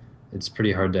it's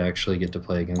pretty hard to actually get to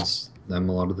play against them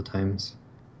a lot of the times.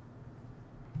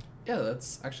 Yeah,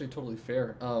 that's actually totally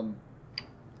fair.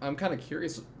 I'm kind of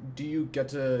curious. Do you get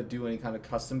to do any kind of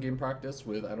custom game practice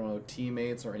with, I don't know,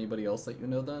 teammates or anybody else that you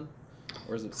know then?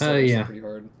 Or is it still mostly Yeah, pretty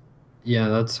hard? yeah.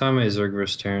 That's how my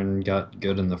Zergverse Terran got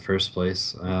good in the first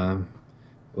place.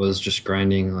 Was just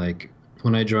grinding. Like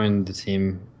when I joined the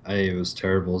team, I was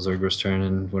terrible Zergverse Terran,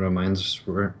 and Widow Mines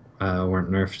weren't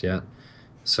nerfed yet.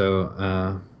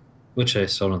 So, which I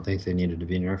still don't think they needed to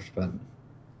be nerfed, but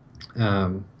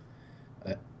um,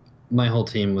 I- my whole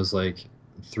team was like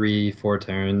 3 4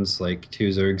 Terrans, like 2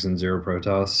 Zergs and 0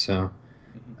 Protoss. So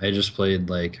Hmm. I just played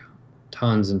like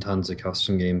tons and tons of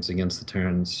custom games against the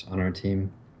Terrans on our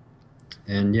team,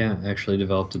 and yeah, actually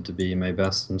developed it to be my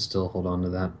best, and still hold on to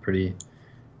that pretty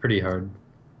hard.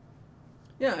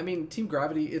 Yeah, I mean, Team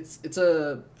Gravity, it's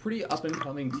a pretty up and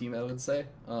coming team, I would say.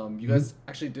 You Mhm. guys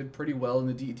actually did pretty well in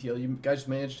the DETL. You guys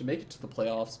managed to make it to the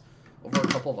playoffs over a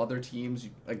couple of other teams.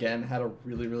 You again had a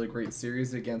really really great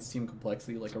series against Team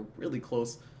Complexity, like a really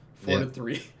close four Yeah. to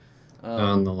three. And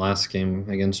Um, the last game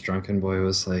against Drunken Boy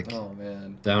was like oh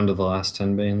man, down to the last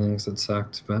 10 banelings that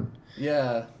sucked, but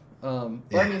yeah. But I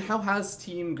yeah. mean, how has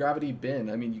Team Gravity been?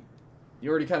 I mean, you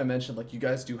already kind of mentioned like you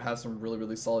guys do have some really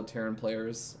really solid Terran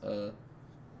players.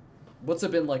 What's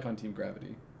it been like on Team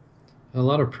Gravity? A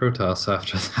lot of Protoss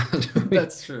after that. we,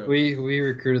 That's true. we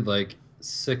recruited like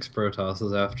 6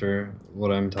 Protosses after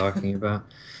what I'm talking about.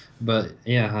 But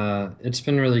yeah, it's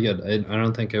been really good. I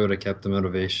don't think I would have kept the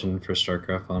motivation for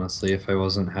StarCraft honestly if I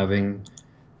wasn't having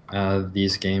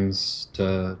these games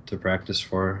to practice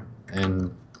for.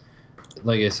 And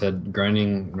like I said,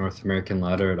 grinding North American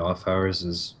ladder at off hours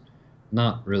is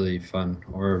not really fun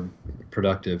or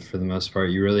productive for the most part.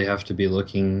 You really have to be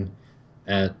looking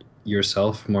at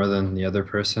yourself more than the other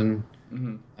person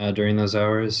Hmm. during those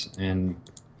hours. And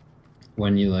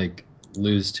when you like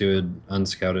lose to an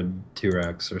unscouted two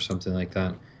racks or something like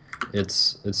that,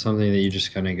 it's something that you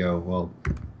just kind of go, well,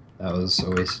 that was a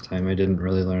waste of time. I didn't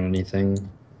really learn anything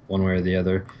one way or the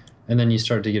other. And then you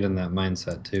start to get in that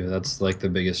mindset too. That's like the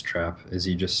biggest trap is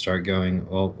you just start going,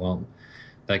 oh, well,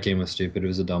 that game was stupid. It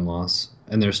was a dumb loss.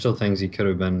 And there's still things you could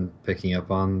have been picking up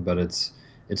on, but it's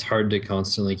hard to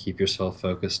constantly keep yourself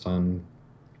focused on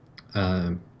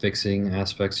fixing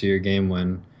aspects of your game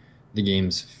when the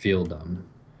games feel dumb.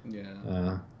 Yeah.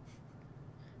 Uh,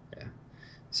 yeah.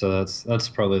 So that's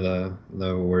probably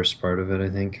the worst part of it, I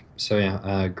think. So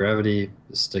yeah, gravity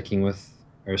sticking with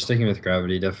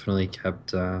gravity definitely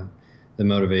kept the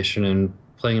motivation, and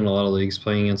playing in a lot of leagues,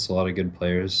 playing against a lot of good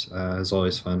players is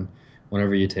always fun.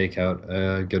 Whenever you take out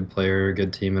a good player, a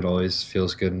good team, it always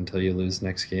feels good until you lose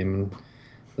next game, and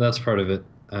that's part of it.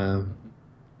 Hmm.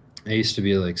 I used to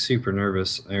be like super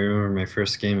nervous. I remember my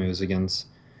first game. It was against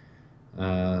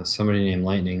somebody named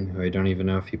Lightning, who I don't even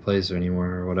know if he plays there anymore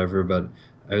or whatever. But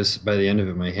I was by the end of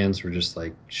it, my hands were just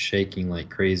like shaking like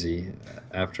crazy.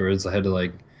 Afterwards, I had to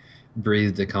like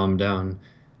breathe to calm down,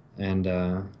 and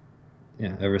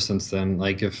yeah, ever since then,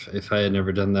 like if I had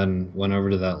never done that and went over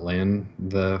to that LAN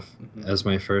Hmm. as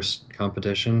my first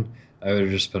competition, I would have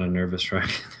just been a nervous wreck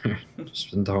there,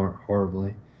 just been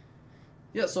horribly.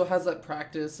 Yeah, so has that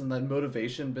practice and that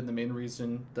motivation been the main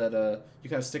reason that you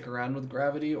kind of stick around with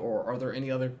Gravity, or are there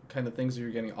any other kind of things that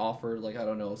you're getting offered, like I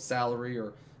don't know, salary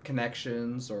or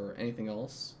connections or anything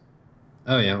else?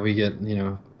 Oh yeah, we get,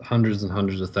 hundreds and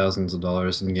hundreds of thousands of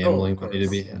dollars in Oh, of gambling money to course,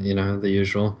 be, yeah. the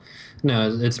usual.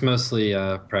 No, it's mostly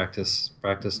practice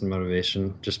and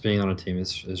motivation. Just being on a team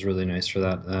is really nice for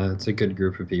that. It's a good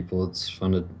group of people. It's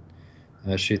fun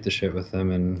to shoot the shit with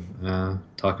them and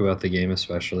talk about the game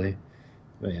especially.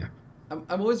 But yeah. I'm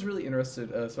always really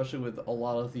interested, especially with a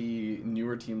lot of the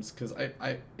newer teams, because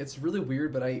it's really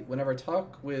weird, but whenever I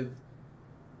talk with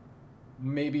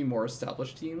maybe more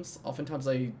established teams, oftentimes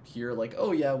I hear like,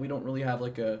 oh yeah, we don't really have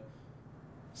like a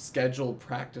scheduled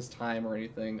practice time or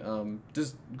anything.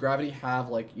 Does Gravity have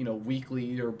like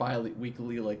weekly or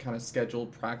bi-weekly like kind of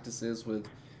scheduled practices with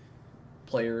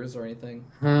players or anything?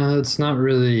 It's not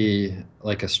really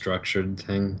like a structured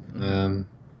thing. Mm-hmm.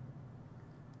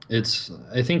 It's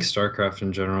I think StarCraft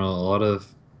in general, a lot of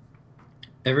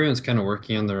everyone's kind of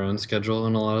working on their own schedule,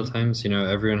 and a lot of Mm-hmm. times,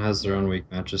 everyone has their Yeah. own weak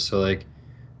matches. So like,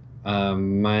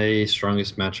 my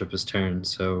strongest matchup is Terran.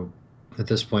 So at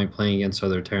this point, playing against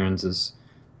other Terrans is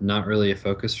not really a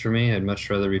focus for me. I'd much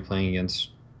rather be playing against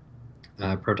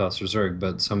Protoss or Zerg,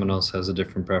 but someone else has a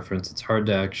different preference. It's hard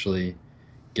to actually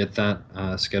get that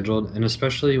scheduled, and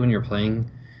especially when you're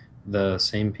playing the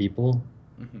same people,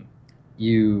 Mm-hmm.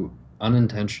 you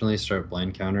unintentionally start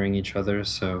blind countering each other.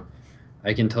 So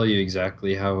I can tell you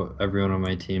exactly how everyone on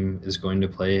my team is going to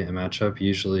play a matchup.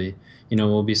 Usually,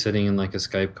 we'll be sitting in like a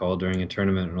Skype call during a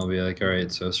tournament, and I'll be like, all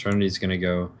right, so Serenity's going to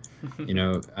go,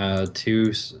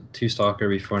 two Stalker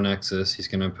before Nexus. He's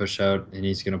going to push out and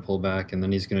he's going to pull back, and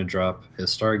then he's going to drop his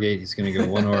Stargate. He's going to go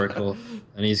one Oracle,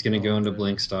 and he's going to go Oh into man.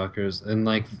 Blink Stalkers, and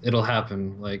like it'll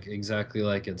happen like exactly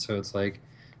like it. So it's like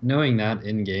knowing that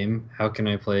in game, how can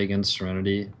I play against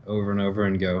Serenity over and over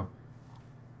and go,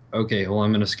 okay, well,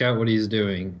 I'm gonna scout what he's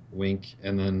doing. Wink,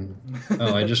 and then,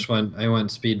 oh, I went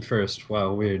speed first.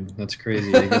 Wow, weird. That's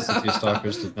crazy. I guess the two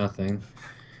stalkers did nothing.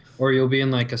 Or you'll be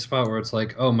in like a spot where it's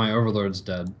like, oh, my overlord's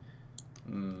dead.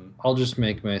 Mm. I'll just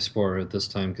make my spore at this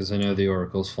time because I know the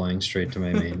oracle's flying straight to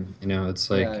my main. It's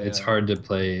like Yeah, it's yeah. hard to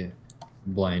play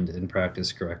blind and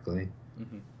practice correctly.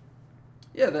 Hmm.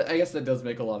 Yeah, I guess that does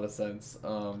make a lot of sense.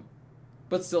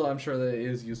 But still, I'm sure that it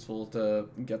is useful to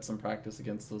get some practice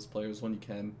against those players when you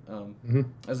can. Hmm.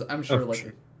 As I'm Oh, sure, for like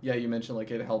sure. yeah, you mentioned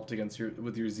like it helped against your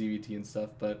with your ZVT and stuff.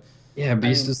 But Yeah, I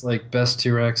Beast mean, is like best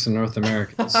two racks in North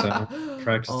America, so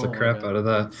practice the oh my crap god. out of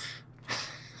that.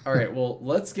 All right, well,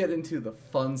 let's get into the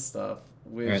fun stuff,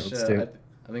 All right, which let's do it.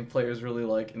 I think players really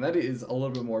like, and that is a little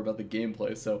bit more about the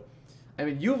gameplay. So, I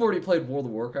mean, you've already played World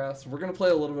of Warcraft. So we're gonna play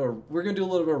a little bit. We're gonna do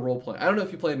a little bit of role playing. I don't know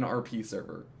if you played an RP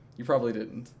server. You probably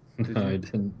didn't. Did No, you? I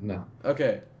didn't. No.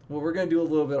 Okay. Well, we're gonna do a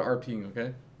little bit of RPing.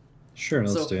 Okay. Sure,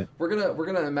 let's So do it. we're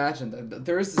gonna imagine that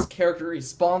there is this character. He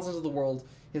spawns into the world.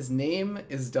 His name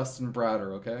is Dustin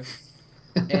Browder. Okay.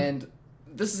 And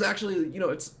this is actually,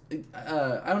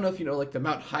 I don't know if you know like the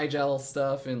Mount Hyjal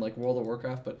stuff in like World of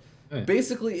Warcraft, but Right.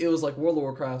 basically it was like World of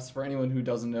Warcraft's, for anyone who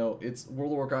doesn't know, it's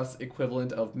World of Warcraft's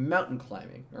equivalent of mountain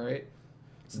climbing, all right?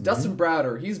 So Dustin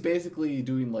Browder, he's basically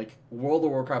doing like World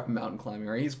of Warcraft mountain climbing,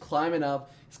 right? He's climbing up,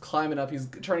 he's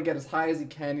trying to get as high as he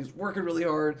can, he's working really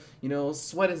hard,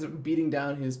 sweat is beating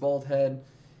down his bald head.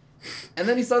 And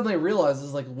then he suddenly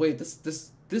realizes, like, wait,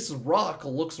 this rock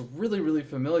looks really, really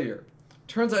familiar.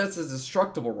 Turns out it's a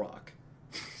destructible rock.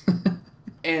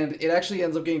 And it actually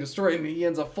ends up getting destroyed, and he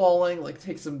ends up falling, like,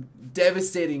 takes some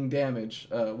devastating damage.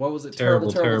 What was it?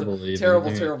 Terrible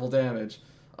Damage.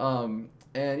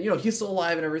 And, he's still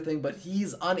alive and everything, but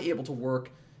he's unable to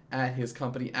work at his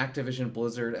company, Activision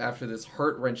Blizzard, after this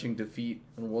heart-wrenching defeat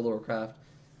in World of Warcraft.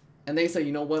 And they say,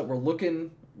 you know what, we're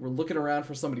looking around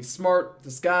for somebody smart.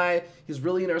 This guy, he's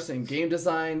really interested in game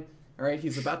design. All right,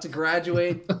 he's about to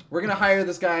graduate. We're going to hire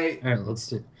this guy. All right, let's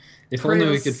do. If only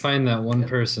we could find that one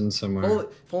person somewhere.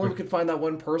 If only we could find that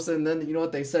one person. Then, you know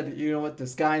what they said? You know what?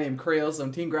 This guy named Kreos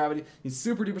on Team Gravity, he's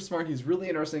super duper smart. He's really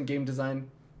interested in game design.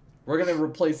 We're going to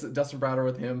replace Dustin Browder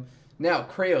with him. Now,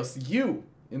 Kreos, you,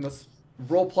 in this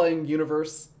role-playing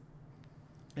universe,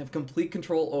 have complete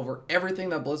control over everything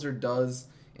that Blizzard does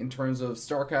in terms of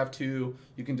StarCraft 2.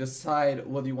 You can decide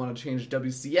whether you want to change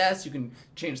WCS. You can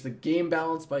change the game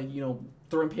balance by,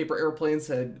 throwing paper airplanes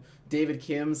at David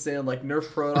Kim, saying, like, nerf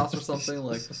Protoss or something.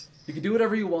 Like, you can do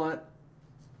whatever you want.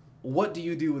 What do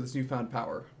you do with this newfound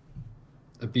power?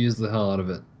 Abuse the hell out of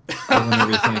it.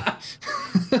 Everything.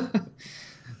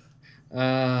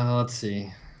 Let's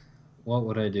see. What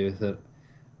would I do with it?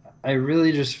 I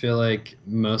really just feel like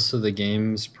most of the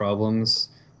game's problems,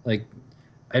 like,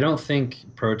 I don't think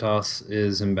Protoss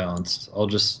is imbalanced.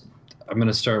 I'm going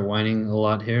to start whining a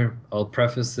lot here. I'll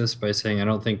preface this by saying I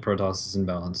don't think Protoss is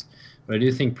imbalanced. But I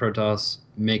do think Protoss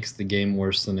makes the game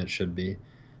worse than it should be.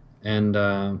 And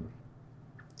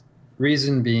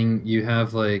reason being, you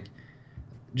have, like,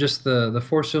 just the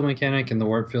force field mechanic and the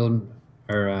warp field,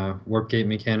 or warp gate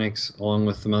mechanics, along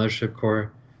with the mothership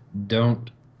core,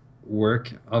 don't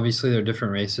work. Obviously, they're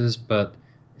different races, but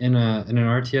in an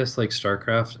RTS like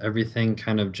StarCraft, everything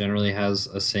kind of generally has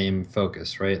a same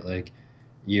focus, right? Like,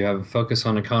 you have a focus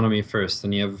on economy first,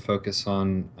 then you have a focus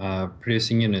on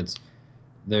producing units.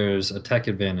 There's a tech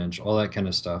advantage, all that kind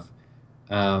of stuff.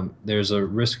 There's a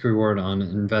risk reward on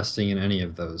investing in any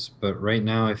of those. But right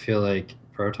now, I feel like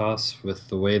Protoss, with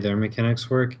the way their mechanics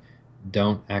work,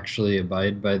 don't actually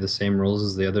abide by the same rules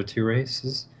as the other two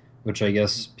races, which I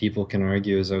guess people can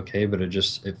argue is okay, but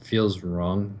it feels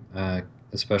wrong,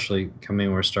 especially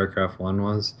coming where StarCraft 1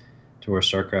 was to where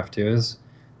StarCraft 2 is.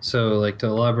 So, like, to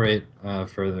elaborate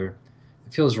further,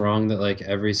 it feels wrong that, like,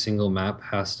 every single map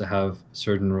has to have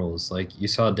certain rules. Like, you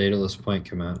saw Daedalus Point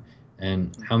come out,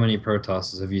 and how many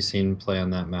Protosses have you seen play on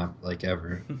that map, like,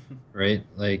 ever, right?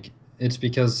 Like, it's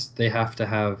because they have to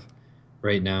have,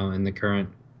 right now, in the current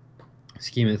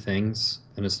scheme of things,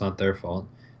 and it's not their fault,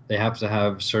 they have to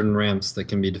have certain ramps that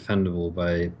can be defendable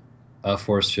by a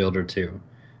force field or two,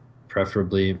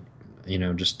 preferably,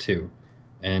 just two.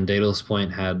 And Daedalus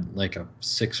Point had like a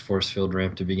 6 force field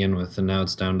ramp to begin with, and now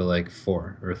it's down to like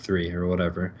 4 or 3 or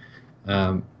whatever.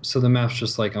 So the map's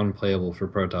just like unplayable for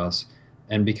Protoss.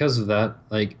 And because of that,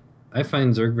 like, I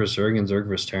find Zerg vs. Zerg and Zerg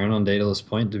vs. Terran on Daedalus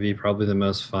Point to be probably the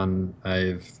most fun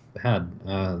I've had.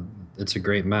 It's a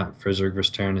great map for Zerg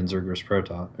vs. Terran and Zerg vs.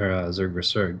 Protoss, or Zerg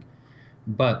vs. Zerg.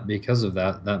 But because of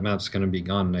that, that map's going to be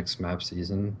gone next map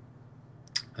season,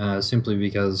 simply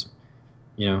because,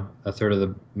 a third of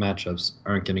the matchups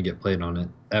aren't going to get played on it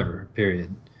ever,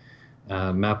 period.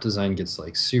 Map design gets,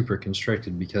 like, super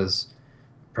constricted because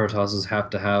Protosses have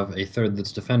to have a third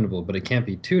that's defendable, but it can't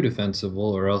be too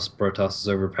defensible or else Protoss is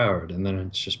overpowered, and then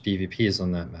it's just PvPs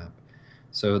on that map.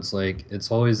 So it's like,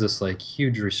 it's always this, like,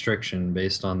 huge restriction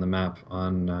based on the map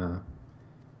on,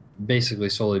 basically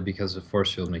solely because of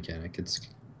force field mechanic. It's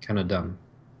kind of dumb.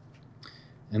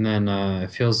 And then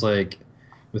it feels like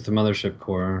with the mothership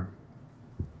core,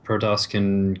 Protoss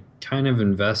can kind of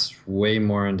invest way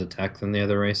more into tech than the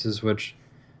other races, which,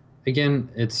 again,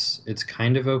 it's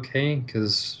kind of okay,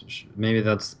 because maybe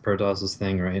that's Protoss's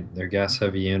thing, right? They're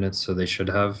gas-heavy units, so they should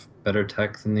have better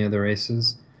tech than the other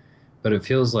races. But it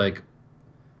feels like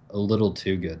a little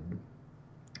too good,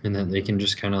 in that they can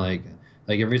just kind of like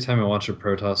every time I watch a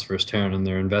Protoss versus Terran and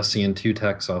they're investing in 2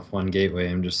 techs off 1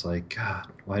 gateway, I'm just like, God,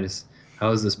 how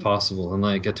is this possible? And,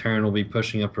 like, a Terran will be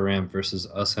pushing up a ramp versus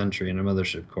a sentry and a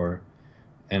mothership core,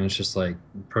 and it's just like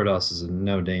Protoss is in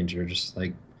no danger. Just,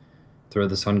 like, throw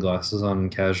the sunglasses on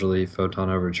and casually photon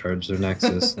overcharge their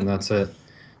Nexus, and that's it.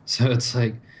 So it's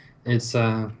like, it's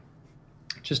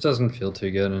just doesn't feel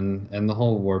too good, and the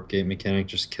whole warp gate mechanic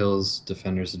just kills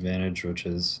defender's advantage, which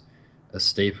is a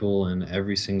staple in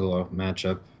every single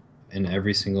matchup in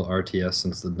every single RTS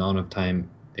since the dawn of time,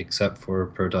 except for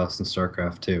Protoss and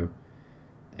StarCraft 2.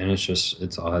 And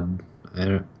it's odd. I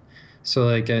don't, so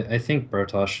like I think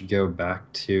Protoss should go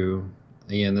back to,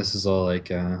 again, this is all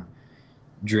like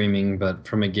dreaming, but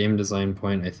from a game design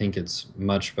point, I think it's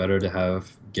much better to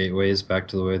have gateways back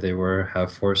to the way they were,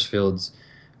 have force fields.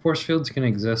 Force fields can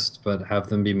exist, but have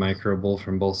them be microable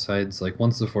from both sides. Like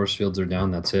once the force fields are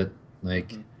down, that's it.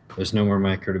 Like there's no more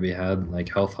micro to be had. Like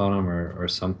health on them or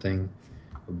something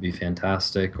would be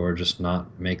fantastic, or just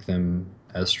not make them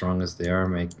as strong as they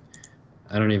are.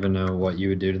 I don't even know what you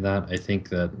would do to that. I think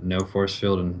that no force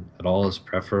field at all is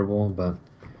preferable, but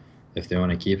if they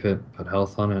want to keep it, put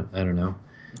health on it, I don't know.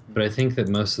 But I think that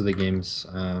most of the game's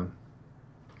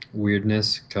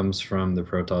weirdness comes from the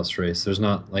Protoss race. There's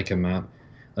not like a map.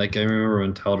 Like I remember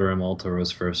when Tal'Darim Altar was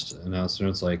first announced, and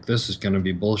it's like, this is going to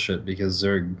be bullshit because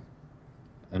Zerg.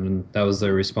 And that was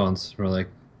their response. We're like,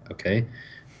 okay.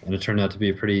 And it turned out to be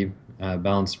a pretty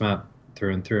balanced map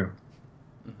through and through.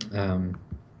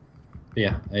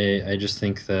 Yeah, I just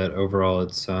think that overall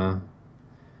it's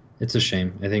a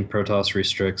shame. I think Protoss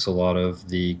restricts a lot of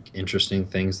the interesting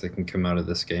things that can come out of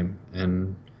this game,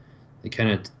 and they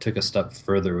kind of took a step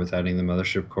further with adding the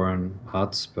Mothership Core and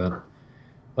HOTS. But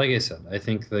like I said, I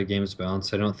think the game's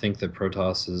balanced. I don't think that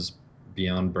Protoss is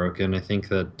beyond broken. I think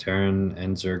that Terran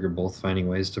and Zerg are both finding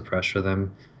ways to pressure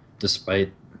them,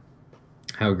 despite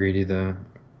how greedy the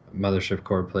Mothership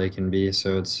Core play can be.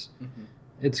 So it's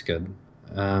good.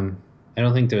 I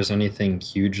don't think there's anything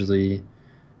hugely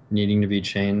needing to be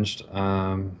changed.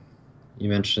 You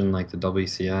mentioned like the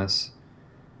WCS.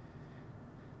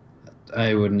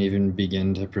 I wouldn't even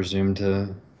begin to presume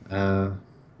to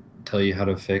tell you how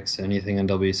to fix anything on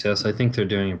WCS. I think they're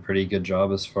doing a pretty good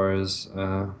job as far as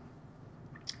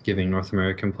giving North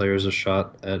American players a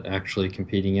shot at actually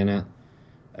competing in it.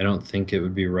 I don't think it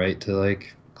would be right to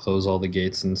like close all the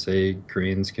gates and say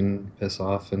Koreans can piss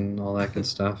off and all that good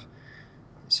stuff.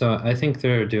 So I think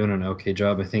they're doing an okay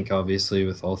job. I think obviously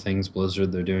with all things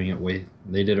Blizzard, they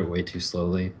did it way too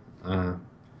slowly.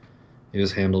 It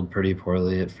was handled pretty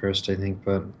poorly at first, I think,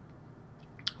 but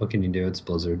what can you do? It's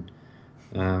Blizzard.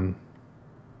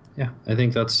 Yeah, I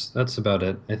think that's about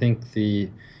it. I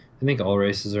think all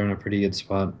races are in a pretty good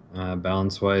spot,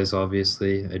 balance-wise,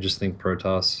 obviously. I just think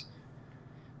Protoss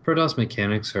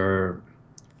mechanics are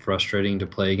frustrating to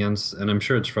play against, and I'm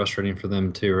sure it's frustrating for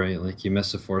them too, right? Like you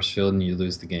miss a force field and you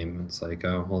lose the game. It's like,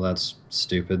 oh, well, that's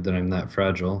stupid that I'm that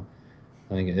fragile.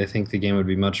 Like I think the game would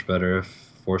be much better if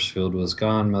force field was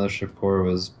gone, Mothership Core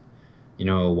was,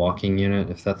 a walking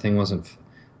unit. If that thing wasn't,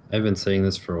 I've been saying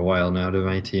this for a while now to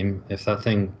my team. If that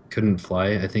thing couldn't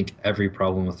fly, I think every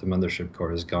problem with the Mothership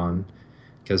Core is gone,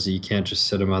 because you can't just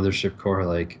sit a Mothership Core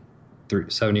like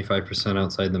 75%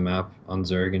 outside the map on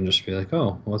Zerg and just be like,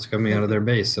 oh, what's coming out of their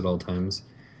base at all times?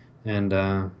 And,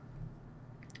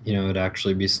 it'd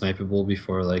actually be snipeable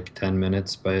before like 10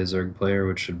 minutes by a Zerg player,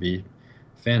 which would be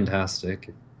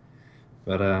fantastic.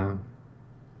 But,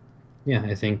 yeah,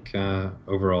 I think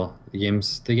overall the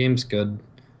game's good.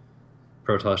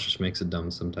 Protoss just makes it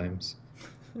dumb sometimes.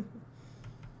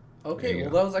 Okay,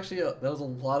 well, that was a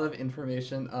lot of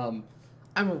information. I'm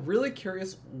really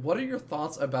curious, what are your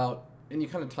thoughts about, and you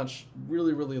kind of touched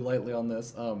really, really lightly on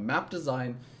this, map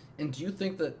design, and do you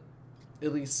think that,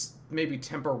 at least maybe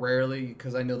temporarily,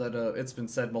 because I know that it's been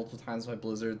said multiple times by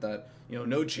Blizzard that,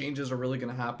 no changes are really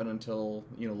going to happen until,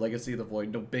 Legacy of the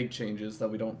Void, no big changes that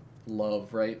we don't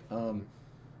love, right?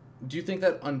 Do you think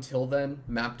that until then,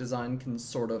 map design can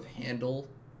sort of handle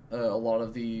a lot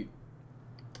of the,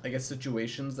 I guess,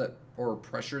 situations or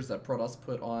pressures that Protoss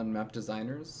put on map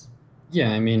designers?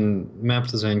 Yeah, I mean, map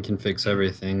design can fix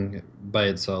everything by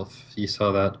itself. You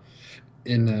saw that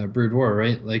in Brood War,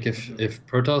 right? Like, if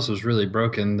Protoss was really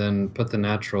broken, then put the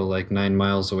natural, like, 9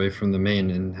 miles away from the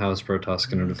main, and how is Protoss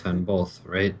going to defend both,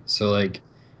 right? So, like,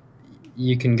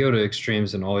 you can go to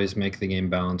extremes and always make the game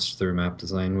balanced through map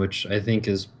design, which I think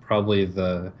is probably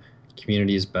the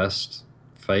community's best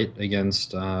fight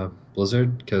against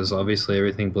Blizzard, because obviously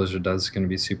everything Blizzard does is going to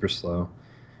be super slow.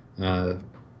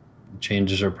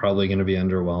 Changes are probably going to be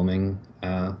underwhelming.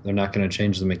 They're not going to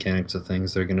change the mechanics of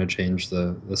things. They're going to change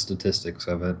the statistics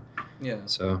of it. Yeah.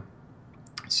 So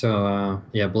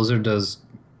yeah, Blizzard does,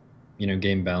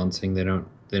 game balancing. They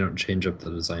don't change up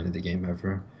the design of the game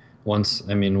ever. Once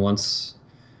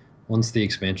the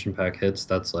expansion pack hits,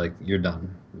 that's like you're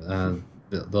done.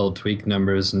 They'll tweak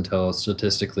numbers until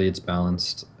statistically it's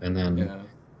balanced, and then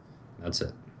that's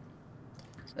it.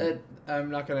 I'm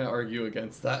not going to argue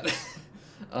against that.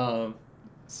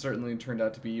 certainly turned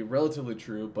out to be relatively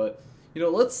true. But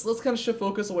let's kind of shift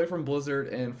focus away from Blizzard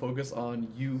and focus on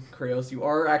you, Kreos. You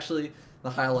are actually the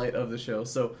highlight of the show.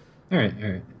 So All right, all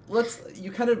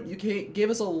right. gave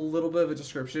us a little bit of a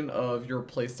description of your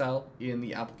playstyle in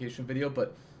the application video,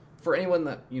 but for anyone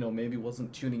that maybe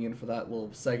wasn't tuning in for that little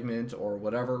segment or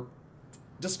whatever,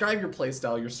 describe your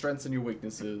playstyle, your strengths and your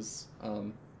weaknesses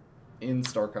in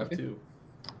StarCraft 2.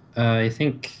 I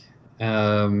think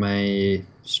my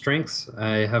strengths,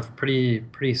 I have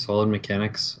pretty solid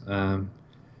mechanics, and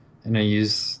I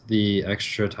use the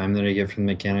extra time that I get from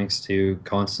the mechanics to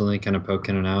constantly kind of poke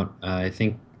in and out. I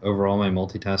think overall my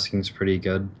multitasking is pretty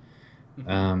good.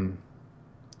 Um,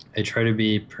 I try to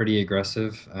be pretty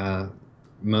aggressive.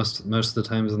 Most of the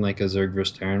times in like a Zerg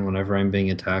versus Terran, whenever I'm being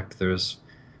attacked, there's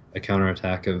a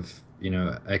counterattack of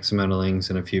X amount of Lings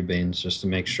and a few Banes just to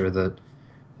make sure that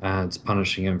it's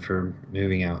punishing him for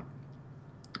moving out.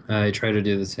 I try to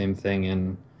do the same thing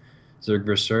in Zerg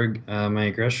vs Zerg. My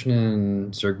aggression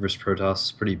in Zerg vs Protoss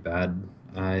is pretty bad.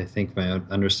 I think my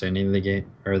understanding of the game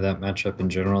or that matchup in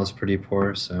general is pretty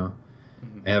poor, so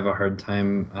I have a hard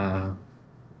time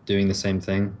doing the same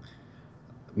thing.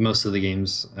 Most of the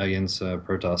games against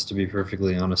Protoss, to be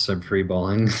perfectly honest, I'm free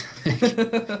balling.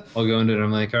 I'll go into it.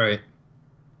 I'm like, all right,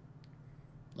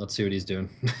 let's see what he's doing.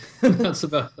 that's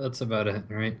about it,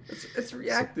 right? It's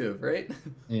reactive, right?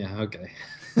 Yeah. Okay.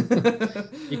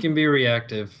 You can be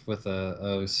reactive with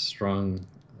a strong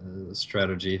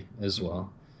strategy as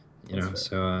well.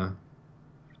 So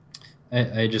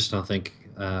I just don't think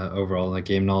overall the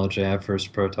game knowledge I have versus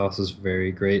Protoss is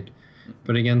very great,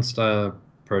 but against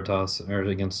Protoss or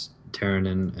against Terran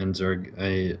and Zerg,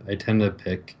 I tend to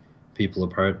pick people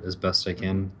apart as best I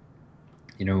can.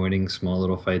 Winning small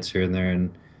little fights here and there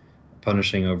and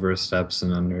punishing over steps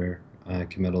and under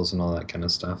committals and all that kind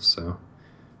of stuff. So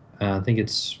I think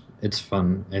it's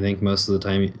fun. I think most of the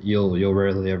time you'll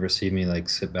rarely ever see me like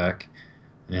sit back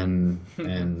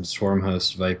and swarm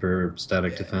host Viper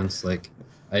static defense. Like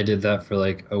I did that for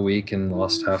like a week and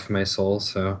lost half my soul.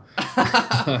 So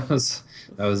that was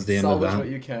the end of that. Salvage what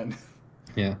you can.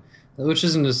 Yeah, which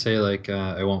isn't to say like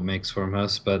I won't make swarm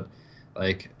hosts, but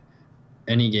like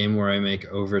any game where I make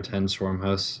over 10 swarm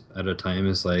hosts at a time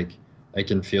is like I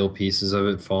can feel pieces of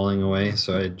it falling away.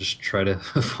 So I just try to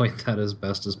avoid that as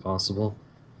best as possible.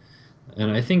 And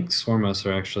I think swarm hosts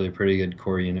are actually a pretty good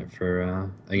core unit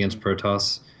for against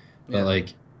Protoss. But like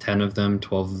 10 of them,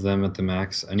 12 of them at the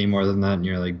max. Any more than that, and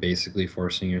you're like basically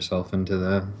forcing yourself into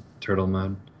the turtle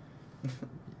mode.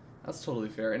 That's totally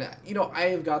fair. And I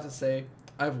have got to say,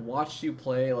 I've watched you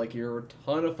play. Like you're a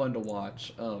ton of fun to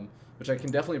watch, which I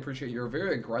can definitely appreciate. You're a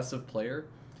very aggressive player,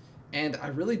 and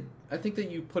I think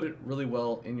that you put it really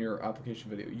well in your application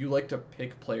video. You like to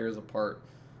pick players apart.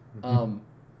 I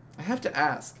have to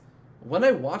ask, when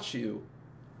I watch you,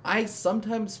 I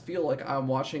sometimes feel like I'm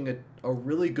watching a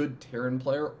really good Terran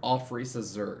player off-race a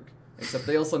Zerg, except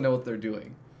they also know what they're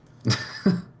doing.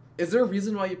 Is there a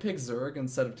reason why you pick Zerg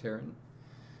instead of Terran?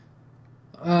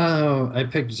 I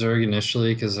picked Zerg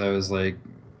initially because I was like,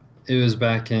 it was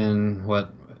back in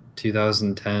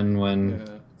 2010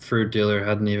 when Fruit Dealer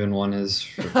hadn't even won his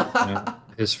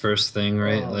his first thing,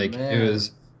 right? Oh, like man. it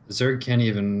was Zerg can't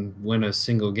even win a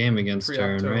single game against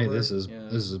Terran, right? Pre-October,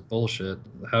 This is bullshit.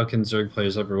 How can Zerg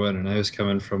players ever win? And I was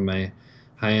coming from my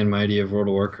high and mighty of World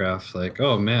of Warcraft, like,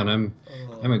 oh man, I'm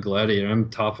a gladiator. I'm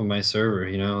top of my server.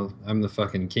 I'm the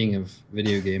fucking king of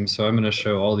video games. So I'm gonna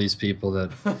show all these people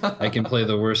that I can play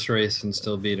the worst race and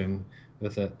still beat them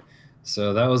with it.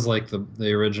 So that was like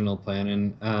the original plan.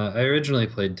 And I originally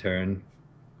played Terran,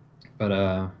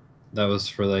 but that was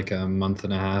for like a month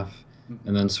and a half,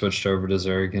 and then switched over to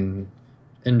Zerg and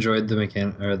enjoyed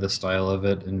the style of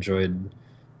it, enjoyed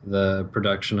the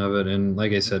production of it. And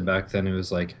like I said, back then it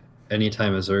was like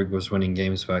anytime a Zerg was winning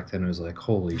games back then, it was like,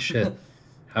 holy shit,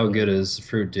 how good is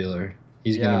Fruit Dealer?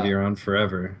 He's gonna be around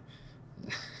forever.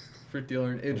 Fruit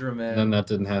Dealer and Idra, man. Then that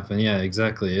didn't happen. Yeah,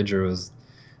 exactly. Idra was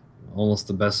almost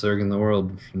the best Zerg in the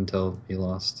world until he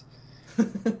lost.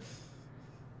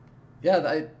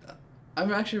 Yeah,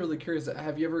 I'm actually really curious.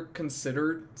 Have you ever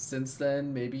considered since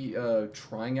then maybe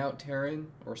trying out Terran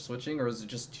or switching, or is it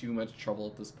just too much trouble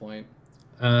at this point?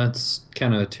 It's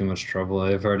kind of too much trouble.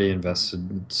 I've already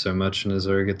invested so much in a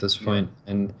Zerg at this point,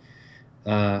 and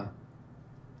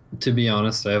to be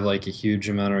honest, I have like a huge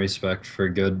amount of respect for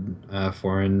good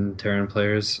foreign Terran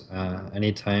players.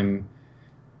 Anytime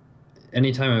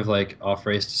I've like off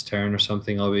raced as Terran or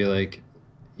something, I'll be like,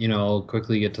 I'll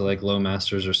quickly get to like low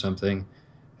masters or something,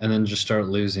 and then just start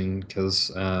losing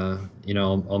because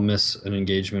I'll miss an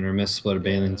engagement or miss split of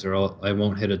banelings, or I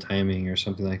won't hit a timing or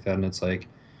something like that, and it's like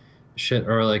shit.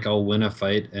 Or like I'll win a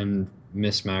fight and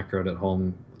miss macroed at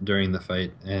home during the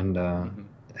fight and Hmm.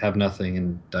 have nothing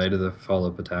and die to the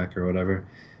follow-up attack or whatever.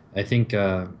 I think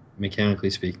mechanically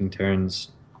speaking, Terrans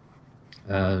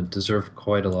deserve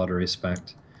quite a lot of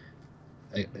respect.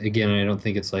 Again, I don't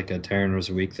think it's like a Terran was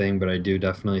a weak thing, but I do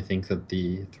definitely think that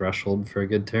the threshold for a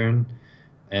good Terran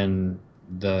and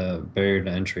the barrier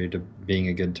to entry to being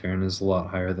a good Terran is a lot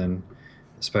higher than,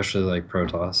 especially like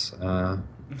Protoss,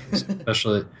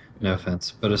 especially, no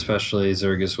offense, but especially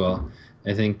Zerg as well.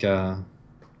 I think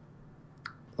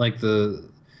like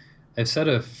I've said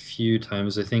a few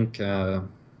times, I think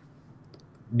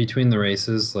between the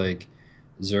races, like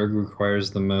Zerg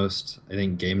requires the most, I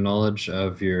think, game knowledge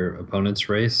of your opponent's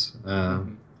race.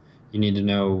 Hmm. You need to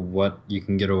know what you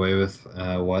can get away with,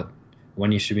 what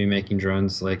when you should be making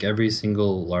drones. Like every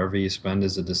single larva you spend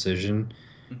is a decision.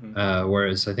 Hmm.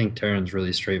 Whereas I think Terran's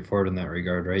really straightforward in that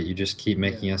regard, right? You just keep Yeah.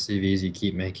 making SCVs, you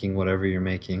keep making whatever you're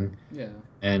making, Yeah.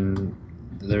 and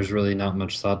there's really not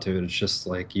much thought to it. It's just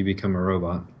like you become a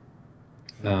robot.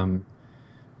 Um,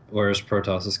 Whereas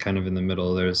Protoss is kind of in the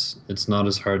middle. It's not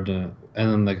as hard to,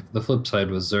 and then the flip side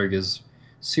was Zerg is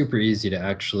super easy to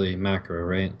actually macro,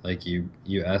 right? Like you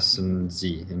S Hmm. and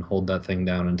Z and hold that thing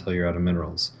down until you're out of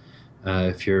minerals.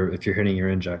 If you're hitting your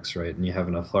injects right and you have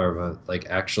enough larva, like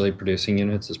actually producing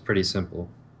units is pretty simple.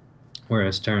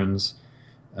 Whereas Terran's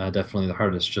definitely the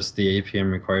hardest. Just the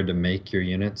APM required to make your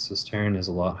units as Terran is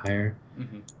a lot higher,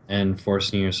 Hmm. and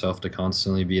forcing yourself to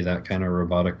constantly be that kind of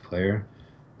robotic player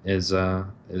is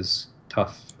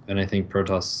tough, and I think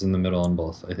Protoss is in the middle on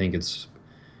both. I think it's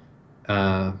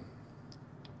uh,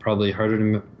 probably harder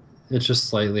to. It's just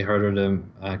slightly harder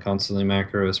to constantly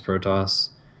macro as Protoss,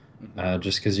 Hmm.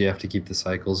 just because you have to keep the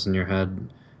cycles in your head.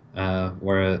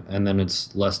 Where and then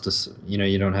it's less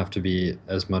you don't have to be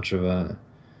as much of a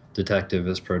detective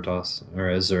as Protoss or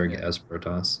as Zerg Yeah. as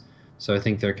Protoss. So I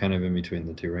think they're kind of in between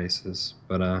the two races.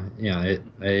 But yeah,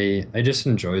 Hmm. I just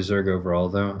enjoy Zerg overall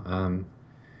though.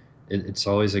 It's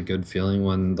always a good feeling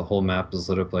when the whole map is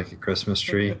lit up like a Christmas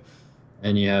tree,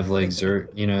 and you have like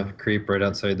Zerg, creep right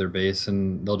outside their base,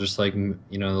 and they'll just like,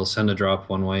 they'll send a drop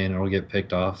one way, and it'll get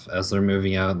picked off as they're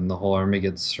moving out, and the whole army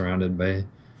gets surrounded by,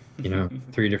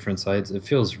 three different sides. It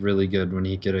feels really good when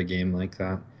you get a game like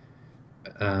that,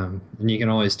 and you can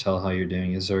always tell how you're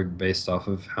doing as Zerg based off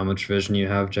of how much vision you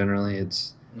have. Generally,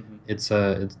 Hmm. it's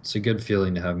a good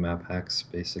feeling to have map hacks,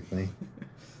 basically.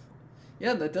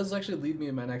 Yeah, that does actually lead me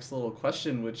to my next little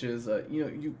question, which is,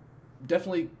 you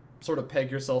definitely sort of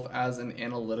peg yourself as an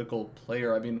analytical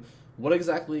player. I mean, what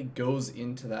exactly goes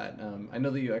into that? I know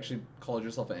that you actually called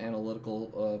yourself an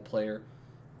analytical player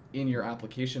in your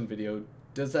application video.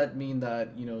 Does that mean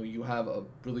that you have a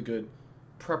really good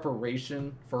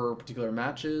preparation for particular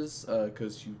matches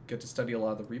because you get to study a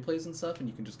lot of the replays and stuff, and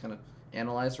you can just kind of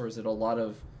analyze, or is it a lot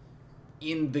of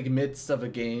in the midst of a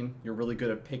game, you're really good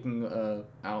at picking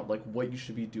out like what you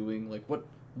should be doing. Like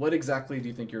what exactly do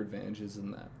you think your advantage is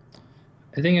in that?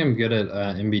 I think I'm good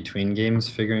at in between games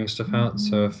figuring stuff out.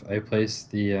 So if I place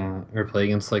the or play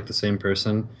against like the same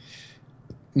person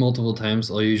multiple times,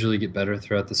 I'll usually get better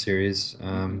throughout the series.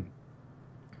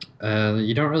 Mm-hmm.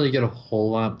 You don't really get a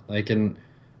whole lot like in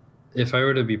if I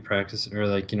were to be practicing or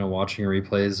like watching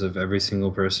replays of every single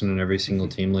person in every single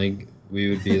team league, we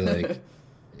would be like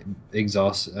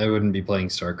exhausted. I wouldn't be playing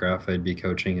StarCraft. I'd be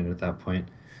coaching it at that point.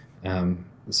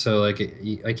 So like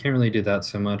I can't really do that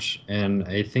so much, and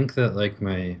I think that like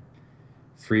my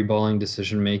free balling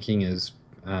decision making is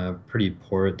pretty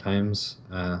poor at times.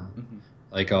 Mm-hmm.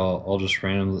 Like I'll just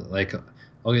randomly like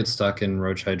I'll get stuck in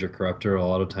Roach Hydra Corruptor a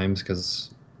lot of times because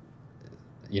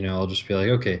I'll just be like,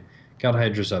 okay, got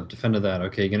Hydras up, defended that.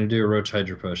 Okay, gonna do a Roach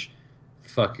Hydra push.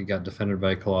 Fuck, it got defended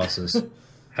by Colossus.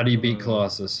 How do you beat uh,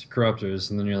 Colossus? Corruptors,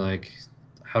 and then you're like,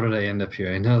 how did I end up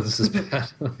here? I know this is bad.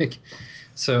 Like,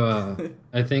 so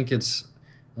I think it's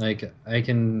like I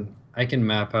can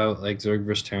map out like Zerg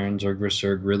versus Terran, Zerg versus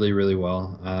Zerg really really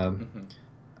well. mm-hmm.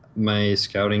 My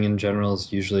scouting in general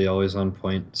is usually always on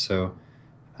point. So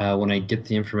when I get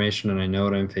the information and I know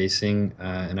what I'm facing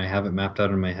and I have it mapped out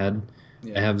in my head, I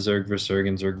Yeah. have Zerg versus Zerg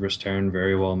and Zerg versus Terran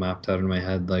very well mapped out in my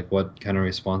head, like what kind of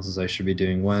responses I should be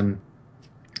doing when.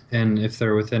 And if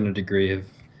they're within a degree of,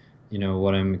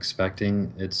 what I'm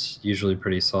expecting, it's usually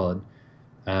pretty solid.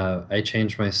 I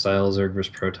change my style Zerg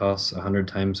versus Protoss 100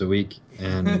 times a week,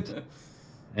 and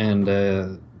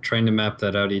trying to map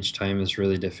that out each time is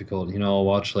really difficult. I'll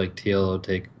watch like TLO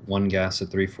take one gas at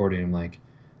 340, and I'm like,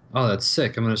 oh, that's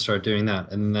sick. I'm gonna start doing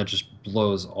that, and then that just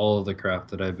blows all of the crap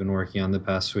that I've been working on the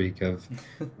past week of,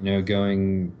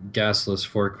 going gasless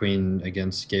four queen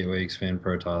against Gateway Expand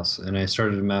Protoss, and I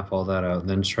started to map all that out, and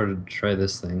then started to try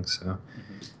this thing. So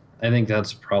Mm-hmm. I think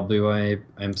that's probably why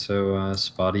I'm so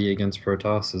spotty against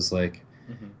Protoss. Is like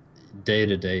Hmm. day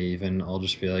to day, even I'll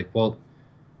just be like, well,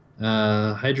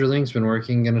 Hydralink's been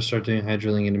working. Gonna start doing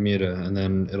Hydralink into Muta, and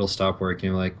then it'll stop working.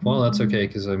 I'm like, well, that's okay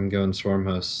because I'm going Swarm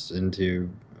hosts into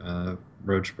uh,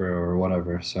 Roachbro or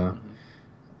whatever. So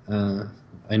Hmm. uh,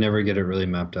 I never get it really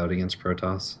mapped out against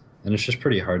Protoss, and it's just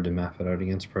pretty hard to map it out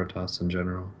against Protoss in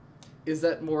general. Is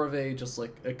that more of a just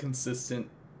like a consistent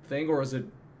thing, or is it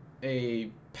a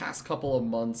past couple of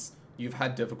months you've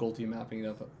had difficulty mapping it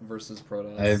up versus I've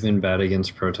Protoss? been bad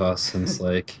against Protoss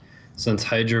since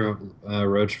Hydra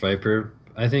Roach Viper.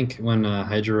 I think when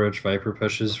Hydra Roach Viper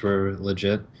pushes were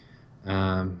legit,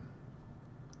 um,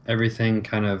 everything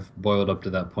kind of boiled up to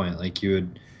that point. Like you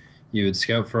would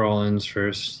scout for all ins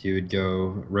first. You would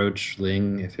go Roach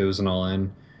Ling if it was an all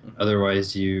in. Hmm.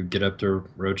 Otherwise, you get up to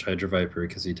Roach Hydra Viper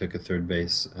because he took a third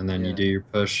base, and then you Yeah. do your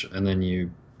push, and then you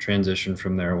transition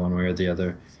from there one way or the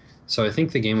other. So I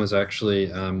think the game was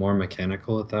actually more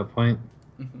mechanical at that point.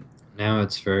 Hmm. Now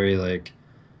it's very like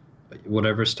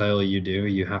whatever style you do,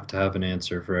 you have to have an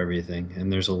answer for everything,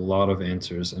 and there's a lot of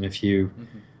answers. And if you Hmm.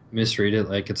 misread it,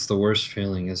 like it's the worst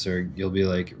feeling. Is there? You'll be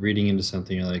like reading into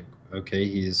something. You're like, okay,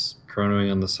 he's chronoing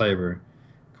on the cyber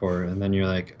core, and then you're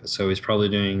like, so he's probably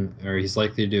doing, or he's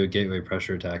likely to do a gateway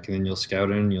pressure attack, and then you'll scout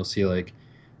in, and you'll see like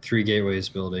three gateways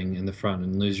building in the front,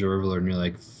 and lose your overlord, and you're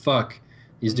like, fuck.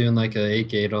 He's doing like a 8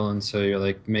 gate all, and so you're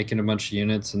like making a bunch of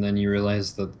units, and then you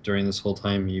realize that during this whole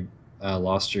time you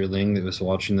lost your Ling that was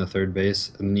watching the third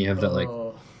base, and then you have that like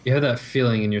Oh. you have that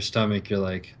feeling in your stomach. You're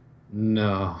like,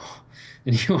 no,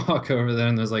 and you walk over there,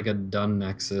 and there's like a done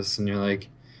nexus, and you're like,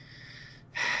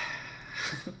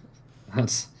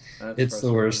 that's That's it's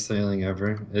the frustrating. worst feeling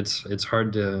ever. It's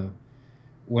hard to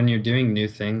when you're doing new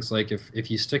things. Like if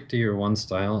you stick to your one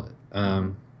style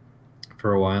Hmm.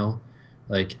 for a while,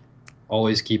 like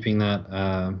always keeping that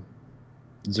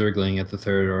Zergling at the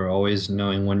third, or always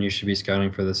knowing when you should be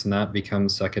scouting for this and that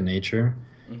becomes second nature.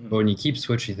 Hmm. But when you keep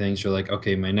switching things, you're like,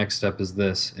 okay, my next step is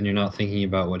this, and you're not thinking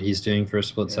about what he's doing for a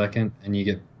split Yeah. second, and you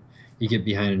get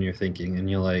behind in your thinking, and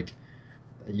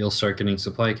you'll start getting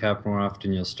supply cap more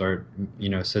often. You'll start,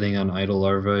 sitting on idle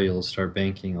larva. You'll start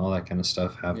banking. All that kind of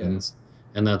stuff Yeah. happens,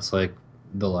 and that's like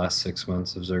the last 6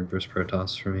 months of Zerg versus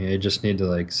Protoss for me. I just need to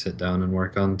like sit down and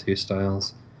work on two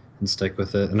styles and stick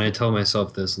with it. And I tell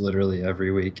myself this literally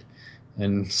every week,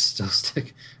 and still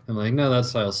stick. I'm like, no, that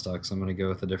style sucks. I'm gonna go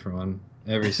with a different one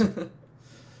every single.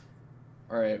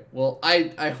 All right. Well,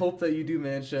 I hope that you do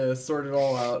manage to sort it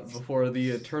all out before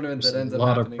the tournament There's that a ends up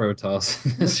lot of happening. Protoss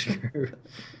in this group.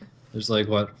 There's like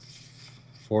what,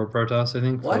 four Protoss, I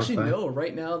think, Well, four or actually, five. no.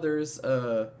 Right now, there's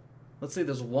let's see,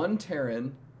 there's one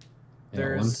Terran. Yeah,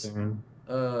 one There's Terran.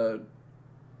 uh,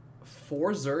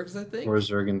 four Zergs, I Four think.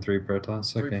 Zerg and three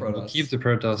Protoss. Three Okay, we'll keep Protoss. the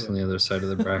Protoss Two. on the other side of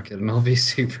the bracket, and I'll be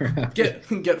super happy.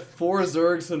 Get four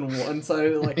Zergs in one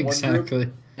side, like one group, Exactly.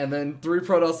 and then three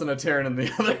Protoss and a Terran in the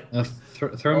other.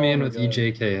 Throw me Oh in my with god.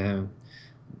 EJK.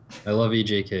 I love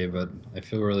EJK, but I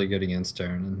feel really good against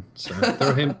Darren, and so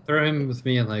throw him with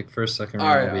me in like first, second All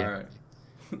round. right, I'll be all happy.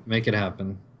 right. Make it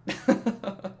happen.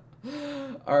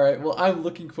 All right. Well, I'm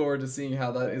looking forward to seeing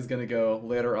how that is going to go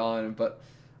later on. But,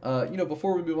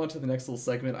 before we move on to the next little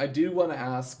segment, I do want to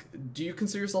ask: do you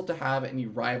consider yourself to have any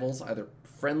rivals, either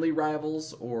friendly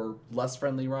rivals or less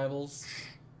friendly rivals?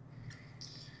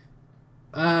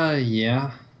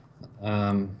 Yeah.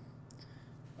 Um,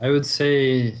 I would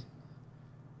say,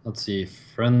 let's see,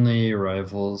 friendly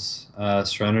rivals.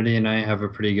 Serenity and I have a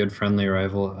pretty good friendly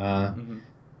rival. Mm-hmm.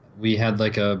 We had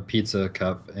like a pizza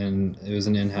cup, and it was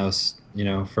an in-house,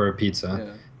 for a pizza.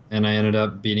 Yeah. And I ended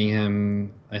up beating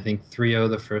him, I think 3-0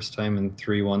 the first time and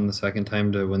 3-1 the second time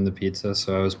to win the pizza.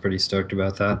 So I was pretty stoked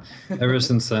about that. Ever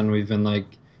since then, we've been like,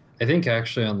 I think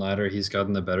actually on ladder, he's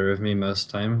gotten the better of me most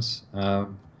times.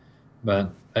 But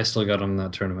I still got him in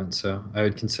that tournament. So I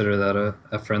would consider that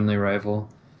a friendly rival.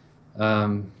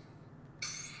 Um,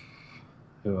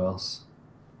 who else?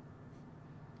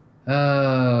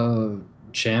 Uh,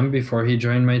 Cham before he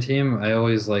joined my team, I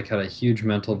always like had a huge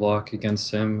mental block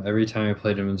against him. Every time I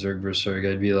played him in Zerg vs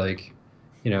Zerg, I'd be like,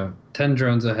 10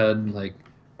 drones ahead, like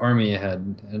army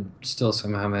ahead, and still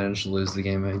somehow manage to lose the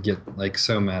game. I'd get like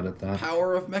so mad at that.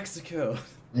 Power of Mexico.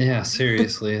 Yeah,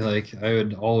 seriously, like I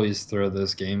would always throw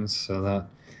those games so that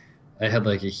I had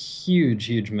like a huge,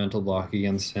 huge mental block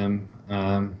against him.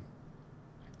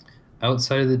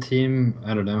 Outside of the team,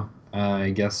 I don't know.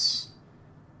 I guess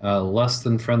less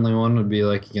than friendly one would be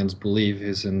like against Believe,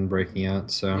 who's in Breaking Out.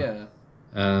 So Yeah.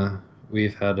 uh,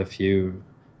 we've had a few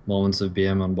moments of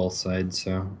BM on both sides.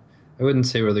 So I wouldn't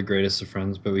say we're the greatest of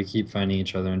friends, but we keep finding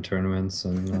each other in tournaments,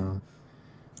 and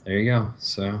there you go.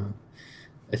 So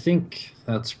I think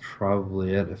that's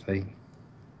probably it.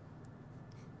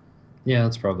 Yeah,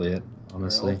 that's probably it, All right,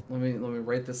 honestly. let me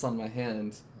write this on my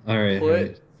hand. All right, all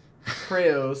right. Put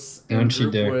Kreos in Don't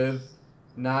you group dare. with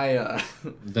Naya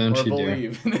Don't or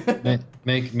you dare.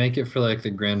 Believe. Make it for like the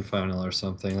grand final or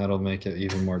something. That'll make it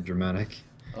even more dramatic.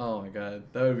 Oh my god,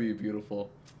 that would be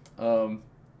beautiful. Um,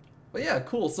 but yeah,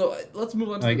 cool. So let's move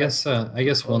on to the next. I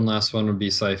guess one Oh, last one would be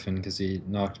Siphon because he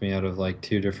knocked me out of like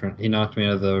two different. He knocked me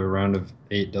out of the round of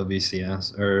eight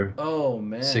WCS or oh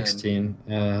man, 16.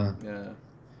 yeah.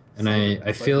 And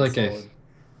I feel Siphon's like solid.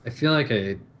 I feel like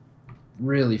I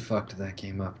really fucked that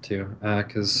game up too.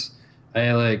 Because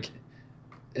I like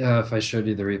if I showed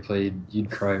you the replay,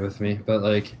 you'd cry with me. But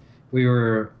like we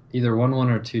were either 1-1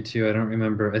 or 2-2. I don't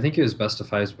remember. I think it was best of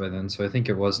fives by then, so I think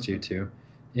it was Hmm. 2-2.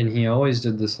 And he always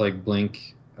did this like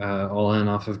blink all in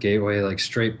off of gateway, like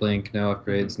straight blink, no Hmm.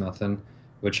 upgrades, nothing,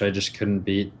 which I just couldn't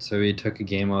beat. So he took a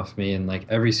game off me, and like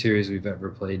every series we've ever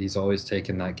played, he's always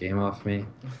taken that game off me.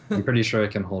 I'm pretty sure I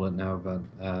can hold it now,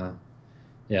 but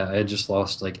yeah, I just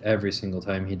lost like every single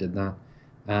time he did that.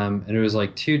 And it was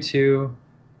like 2-2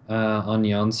 on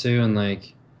Yansu, and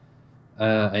like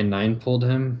I nine pulled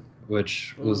him,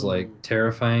 which was like Ooh.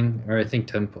 terrifying. Or I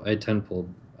think I 10 pulled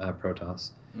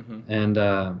Protoss, Hmm. and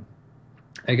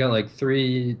I got like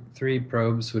three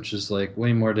probes, which is like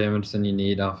way more damage than you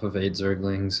need off of eight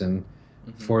Zerglings, and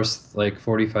Hmm. forced like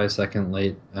 45-second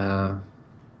late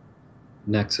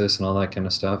Nexus and all that kind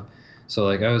of stuff. So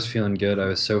like I was feeling good. I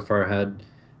was so far ahead.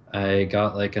 I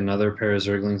got like another pair of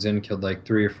Zerglings in, killed like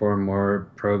three or four more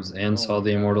probes, and Oh saw my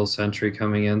the Immortal god. Sentry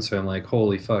coming in. So I'm like,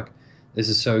 holy fuck, this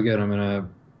is so good. I'm gonna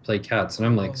play Cats, and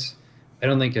I'm like, Oh. I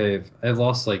don't think I've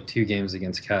lost like two games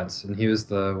against Cats, and he was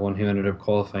the one who ended up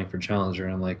qualifying for Challenger.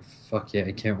 And I'm like, fuck yeah,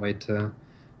 I can't wait to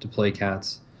play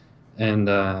Cats. And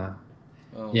Oh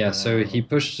yeah, so he no.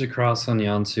 pushes across on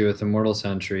Yansu with Immortal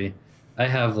Sentry. I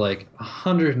have like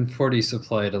 140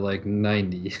 supply to like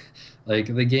 90.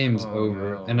 Like the game's Oh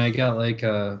over. no. And I got like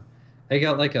a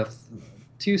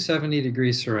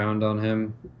 270-degree surround on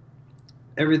him.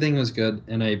 Everything was good,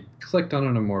 and I clicked on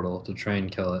an Immortal to try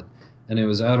and kill it. And it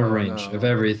was out of Oh range of no.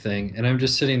 everything. And I'm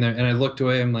just sitting there, and I looked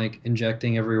away. I'm like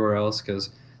injecting everywhere else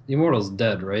because the Immortal's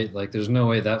dead, right? Like there's no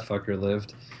way that fucker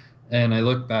lived. And I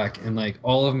look back, and like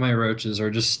all of my roaches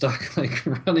are just stuck, like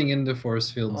running into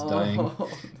force fields, dying. Oh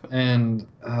And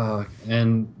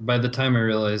by the time I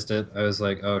realized it, I was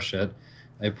like, oh shit.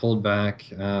 I pulled back.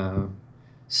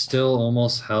 Still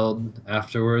almost held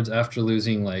afterwards after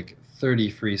losing like 30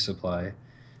 free supply.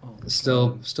 Oh my Still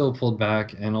god. still pulled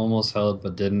back and almost held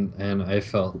but didn't, and I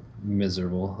felt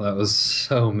miserable. That was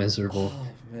so miserable. Oh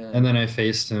And man. then I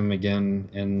faced him again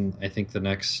in I think the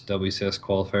next WCS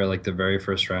qualifier, like the very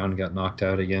first round, got knocked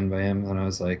out again by him, and I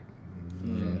was like,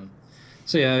 yeah. Hmm.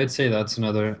 So yeah, I'd say that's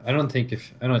another. I don't think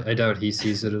if I don't. I doubt he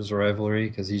sees it as a rivalry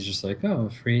because he's just like, oh,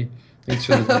 free. Thanks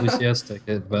for the WCS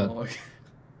ticket, but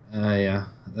Oh, yeah,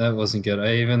 that wasn't good.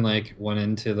 I even like went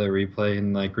into the replay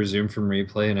and like resumed from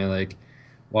replay, and I like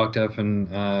walked up and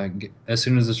as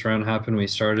soon as this round happened, we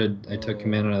started. I took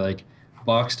him in and I like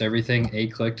boxed everything, a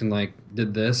clicked and like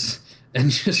did this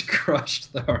and just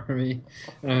crushed the army.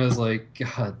 And I was like,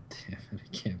 God damn it!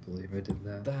 I can't believe I did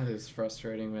that. that is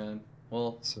frustrating, man.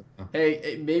 Well, So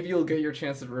hey, maybe you'll get your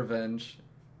chance at revenge.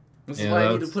 This is yeah, why I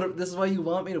that need to was. put. This is why you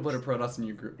want me to put a Protoss in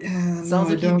your group. Yeah, no, Sounds I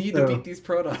like you don't need to beat though. these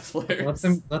Protoss players.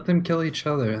 Let them kill each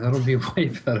other. That'll be way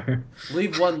better.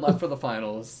 Leave one left for the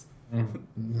finals.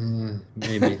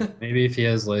 Maybe if he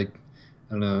has like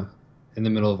I don't know in the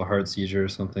middle of a heart seizure or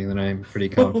something, then I'm pretty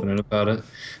confident about it.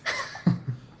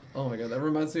 Oh my god, that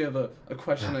reminds me of a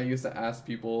question I used to ask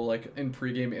people like in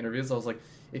pregame interviews. I was like,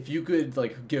 if you could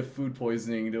like give food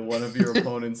poisoning to one of your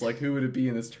opponents, like who would it be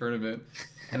in this tournament?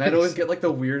 And I'd always get like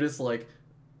the weirdest like,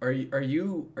 are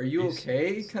you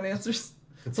okay kind of answers.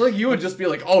 So like you would just be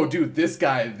like, oh dude, this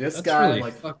That's guy, really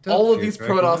like fucked up, all of Fear these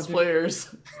Dragon. How Protoss did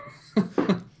players,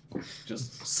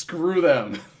 just screw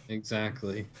them.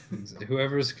 exactly.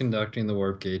 Whoever's conducting the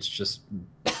warp gates, just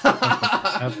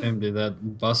have him do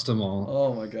that. Bust them all.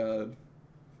 Oh my god.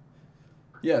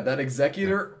 Yeah, that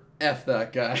executor, F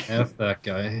that guy. F that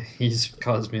guy. He's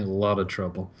caused me a lot of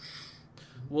trouble.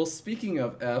 Well, speaking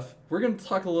of F, we're going to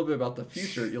talk a little bit about the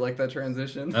future. You like that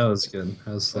transition? That was good. I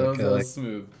was That like, was, I that like. was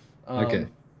smooth. Okay.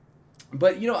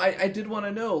 But, I did want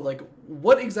to know, like,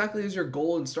 what exactly is your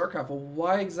goal in StarCraft? Well,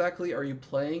 why exactly are you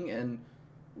playing, and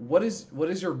what is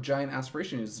your giant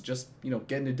aspiration? Is it just,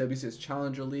 get into WCS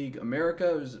Challenger League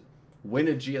America? Is it win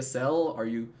a GSL? Are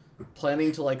you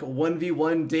planning to, like,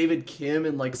 1v1 David Kim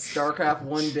in, like, StarCraft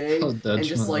one day? Oh, And just,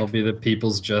 Dutchman, I'll like, be the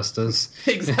people's justice.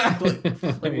 exactly.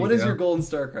 There Like, you what is your go. goal in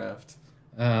StarCraft?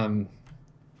 Um,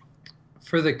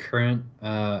 For the current,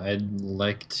 I'd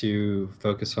like to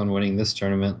focus on winning this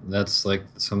tournament. That's like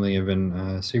something I've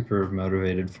been super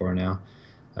motivated for now.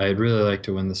 I'd really like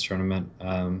to win this tournament.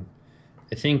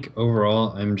 I think overall,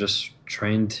 I'm just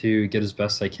trying to get as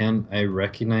best I can. I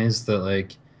recognize that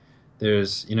like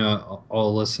there's,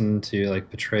 I'll listen to like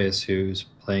Betrayus, who's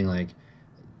playing like,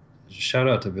 shout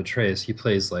out to Betrayus. He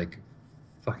plays like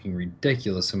fucking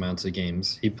ridiculous amounts of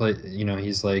games.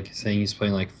 He's like saying he's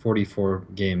playing like 44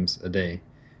 games a day,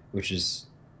 which is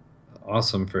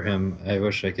awesome for him. I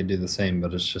wish I could do the same,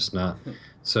 but it's just not.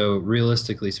 So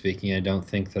realistically speaking, I don't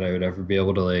think that I would ever be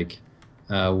able to like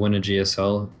win a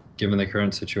GSL given the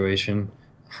current situation.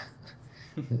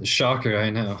 Shocker,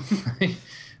 I know.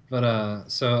 But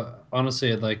so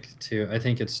honestly, I'd like to. I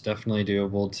think it's definitely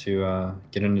doable to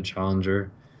get into Challenger.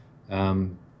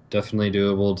 Um, Definitely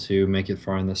doable to make it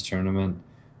far in this tournament,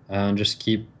 and just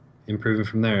keep improving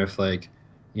from there. If like,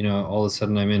 all of a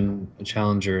sudden I'm in a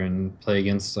Challenger and play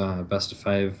against best of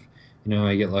five,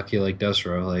 I get lucky like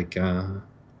Desro, like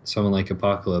someone like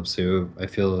Apocalypse, who I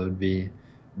feel would be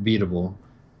beatable.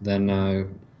 Then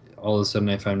all of a sudden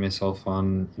I find myself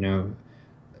on,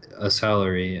 a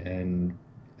salary and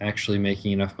actually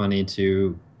making enough money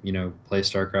to, play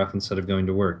StarCraft instead of going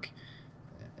to work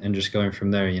and just going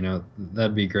from there,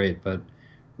 that'd be great. But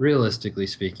realistically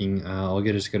speaking, I'll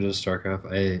get as good at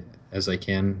StarCraft as I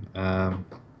can.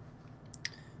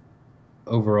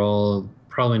 Overall,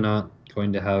 probably not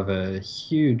going to have a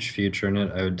huge future in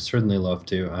it. I would certainly love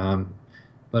to,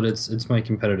 but it's my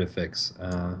competitive fix.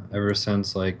 Ever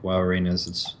since like WoW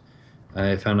Arenas,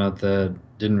 I found out that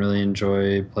didn't really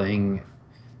enjoy playing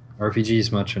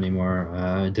RPGs much anymore.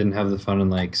 I didn't have the fun in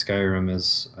like Skyrim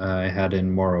as I had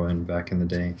in Morrowind back in the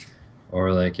day,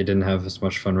 or like I didn't have as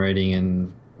much fun writing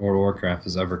in World of Warcraft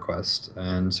as EverQuest,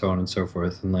 and so on and so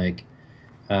forth. And like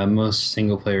most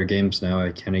single player games now,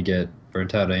 I kind of get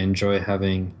burnt out. I enjoy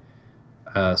having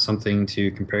something to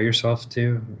compare yourself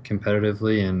to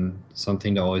competitively and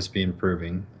something to always be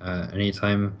improving.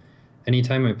 Anytime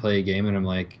I play a game and I'm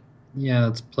like, yeah,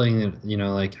 it's playing it,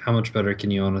 like how much better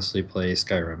can you honestly play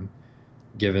Skyrim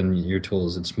given your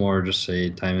tools? It's more just a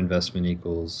time investment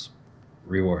equals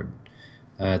reward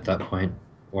at that point.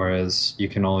 Whereas you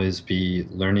can always be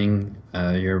learning.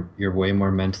 You're way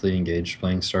more mentally engaged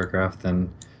playing StarCraft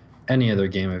than any other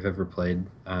game I've ever played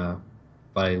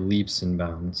by leaps and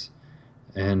bounds.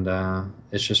 And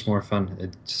it's just more fun.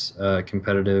 It's a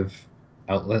competitive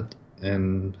outlet,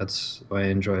 and that's why I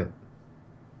enjoy it.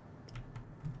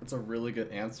 That's a really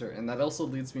good answer, and that also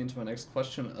leads me into my next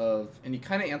question of, and you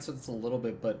kind of answered this a little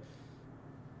bit, but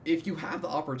if you have the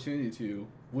opportunity to,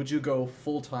 would you go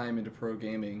full-time into pro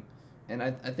gaming? And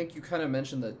I think you kind of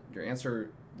mentioned that your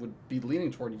answer would be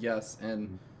leaning toward yes,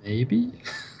 and Maybe.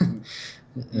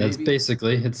 That's maybe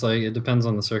basically, it's like it depends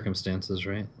on the circumstances,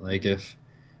 right? Like if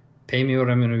pay me what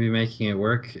I'm going to be making at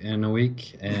work in a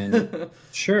week, and as a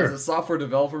sure, software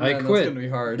developer, I man, that's going quit. to be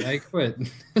hard. I quit.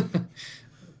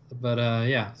 But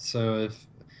yeah, so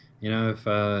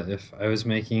if I was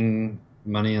making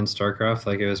money on StarCraft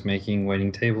like I was making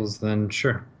waiting tables, then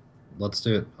sure, let's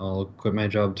do it. I'll quit my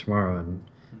job tomorrow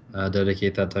and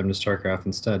dedicate that time to StarCraft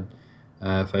instead.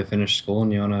 If I finish school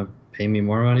and you want to pay me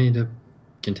more money to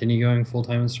continue going full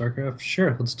time in StarCraft,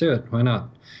 sure, let's do it. Why not?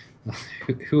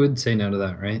 Who would say no to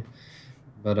that, right?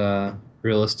 But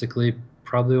realistically,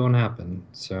 probably won't happen.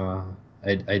 So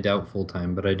I doubt full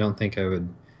time, but I don't think I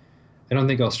would. I don't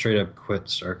think I'll straight up quit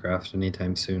StarCraft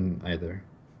anytime soon either.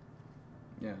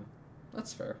 Yeah,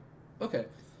 that's fair. Okay,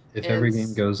 If and every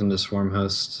game goes into Swarm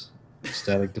Host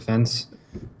static defense,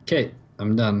 okay,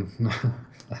 I'm done.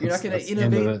 you're not going to That's the end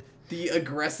of innovate it. the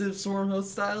aggressive swarm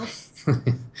host style?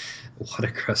 What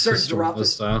aggressive Swarm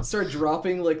Host style. Start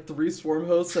dropping like 3 swarm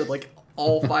hosts at like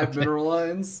all 5 mineral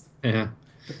lines. Yeah,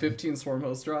 The 15 swarm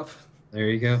host drop. there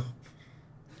you go.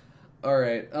 All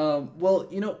right. Well,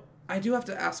 I do have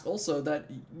to ask also that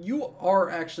you are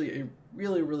actually a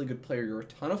really, really good player. You're a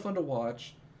ton of fun to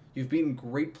watch. You've beaten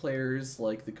great players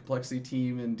like the Complexity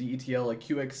team and DETL, like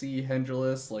QXE,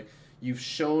 Hendrillus. Like, you've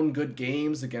shown good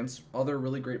games against other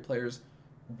really great players.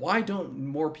 Why don't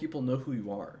more people know who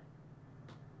you are?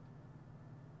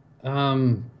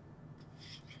 Um,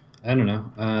 I don't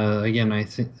know. Again, I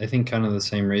think kind of the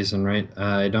same reason, right?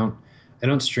 I don't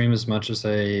stream as much as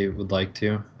I would like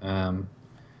to.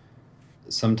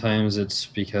 Sometimes it's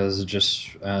because it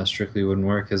just strictly wouldn't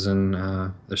work, as in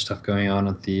there's stuff going on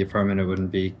at the apartment. It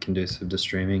wouldn't be conducive to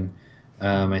streaming.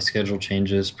 My schedule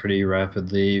changes pretty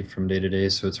rapidly from day to day,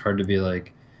 so it's hard to be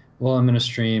like, well, I'm going to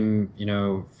stream,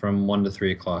 from 1 to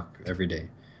 3 o'clock every day.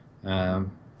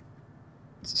 Um,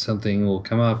 Something will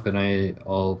come up and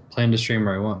I'll plan to stream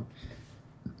where I want.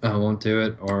 I won't do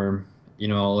it, or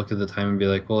I'll look at the time and be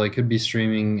like, well, I could be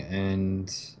streaming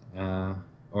and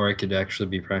or I could actually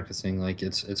be practicing. Like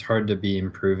it's hard to be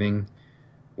improving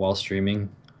while streaming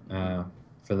uh,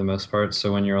 for the most part.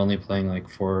 So when you're only playing like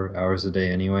 4 hours a day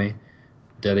anyway,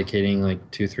 dedicating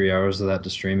like 2 3 hours of that to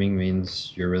streaming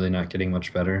means you're really not getting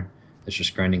much better. It's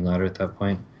just grinding ladder at that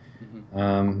point. Hmm.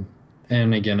 Um,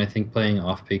 and again, I think playing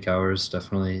off peak hours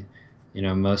definitely.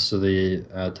 Most of the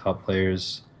top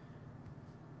players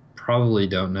probably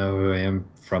don't know who I am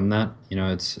from that.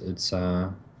 It's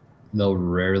they'll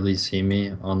rarely see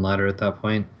me on ladder at that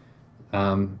point.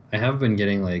 I have been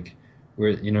getting like where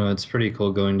it's pretty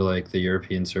cool going to like the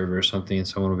European server or something, and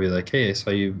someone will be like, "Hey, I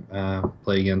saw you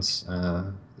play against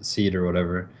Seed or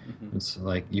whatever." Hmm. It's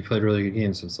like you played really good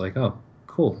games. It's like, oh,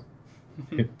 cool.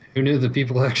 Who knew that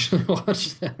people actually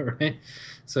watch that, right?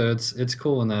 So it's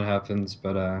cool when that happens.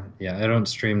 But yeah, I don't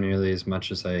stream nearly as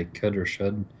much as I could or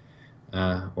should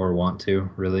or want to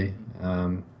really.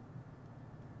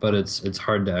 But it's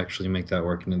hard to actually make that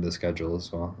work into the schedule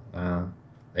as well.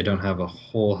 I don't have a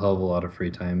whole hell of a lot of free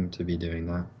time to be doing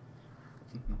that.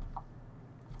 Hmm.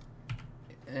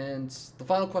 And the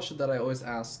final question that I always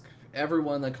ask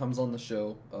everyone that comes on the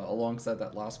show, alongside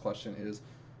that last question, is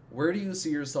where do you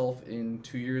see yourself in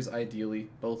 2 years, ideally,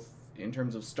 both in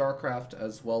terms of StarCraft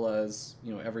as well as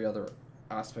every other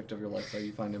aspect of your life that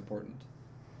you find important?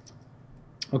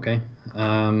 Okay.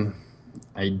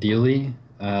 Ideally,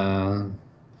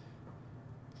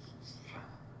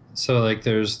 so like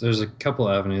there's a couple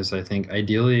avenues I think.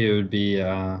 Ideally, it would be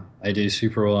I do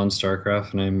super well on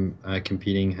StarCraft and I'm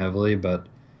competing heavily, but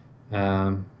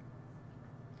um,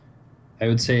 I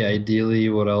would say ideally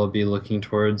what I'll be looking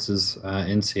towards is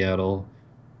in Seattle,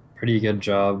 pretty good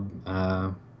job.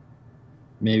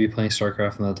 Maybe playing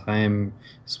StarCraft in the time,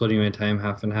 splitting my time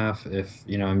half and half if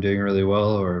I'm doing really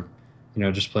well, or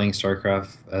just playing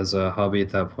StarCraft as a hobby at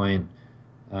that point,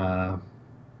 uh,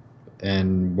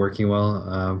 and working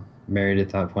well. Married at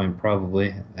that point,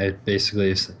 probably. I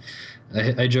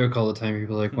joke all the time.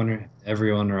 People are like,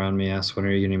 everyone around me asks, when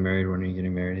are you getting married? When are you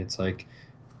getting married? It's like,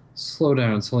 slow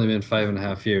down. It's only been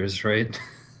 5.5 years, right?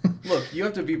 Look, you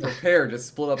have to be prepared to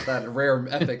split up that rare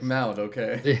epic mount,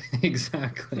 okay?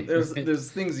 Exactly. There's Right? there's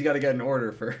things you got to get in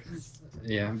order first.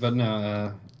 Yeah, but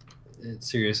no,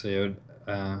 seriously,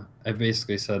 I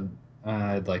basically said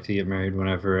I'd like to get married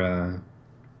whenever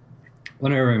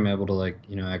I'm able to like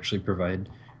actually provide.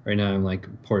 Right now I'm like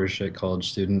poor as shit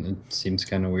college student. It seems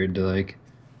kind of weird to like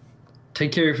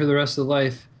take care of you for the rest of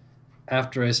life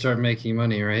after I start making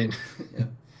money, right? Yeah.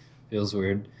 Feels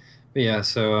weird. But yeah,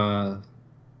 so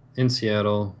in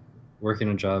Seattle, working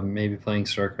a job, maybe playing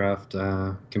StarCraft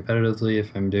competitively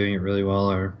if I'm doing it really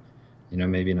well, or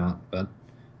maybe not. But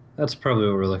that's probably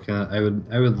what we're looking at. I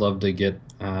would love to get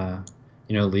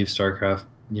leave StarCraft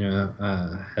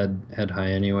head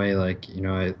high anyway. Like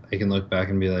I can look back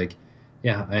and be like,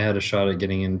 yeah, I had a shot at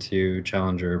getting into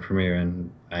Challenger or Premier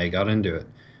and I got into it,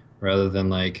 rather than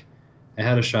like I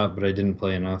had a shot but I didn't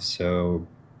play enough, so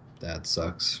that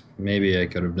sucks. Maybe I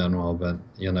could have done well, but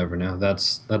you'll never know.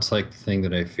 That's like the thing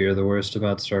that I fear the worst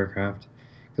about StarCraft,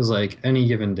 because like any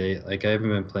given day, like I haven't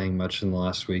been playing much in the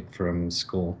last week from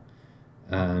school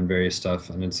and various stuff.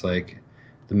 And it's like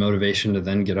the motivation to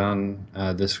then get on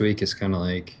this week is kind of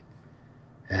like,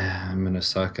 I'm gonna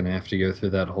suck, and I have to go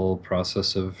through that whole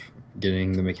process of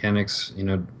getting the mechanics,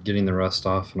 getting the rust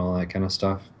off and all that kind of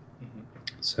stuff. Hmm.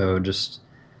 So just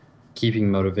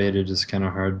keeping motivated is kind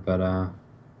of hard, but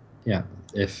yeah,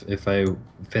 if I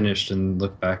finished and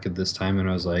looked back at this time and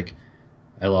I was like,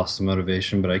 I lost the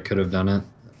motivation, but I could have done it,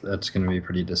 that's going to be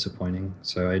pretty disappointing.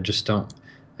 So I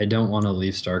don't want to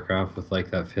leave StarCraft with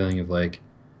like that feeling of like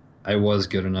I was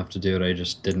good enough to do it, I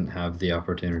just didn't have the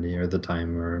opportunity or the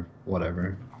time or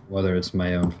whatever, whether it's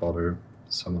my own fault or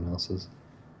someone else's.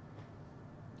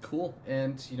 Cool.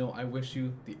 And I wish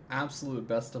you the absolute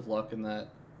best of luck in that.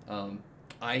 Um,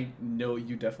 I know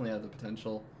you definitely have the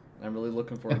potential, and I'm really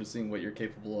looking forward Yeah. to seeing what you're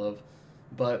capable of.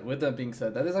 But with that being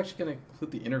said, that is actually going to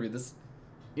conclude the interview.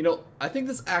 I think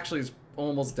this actually is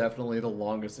almost definitely the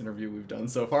longest interview we've done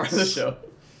so far on the show.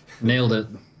 Nailed it.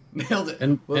 Nailed it.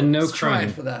 And Well, and no let's try it crying.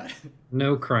 for that.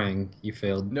 No crying. You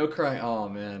failed. No crying. Oh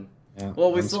man. Yeah,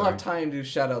 Well, we I'm still sorry. have time to do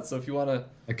shout outs, so if you want to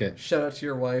Okay. shout out to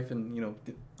your wife and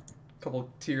get a couple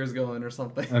tears going or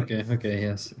something. Okay,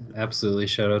 yes. Absolutely.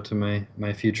 Shout out to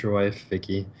my future wife,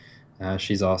 Vicky.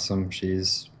 She's awesome.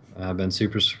 She's been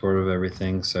super supportive of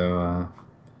everything, so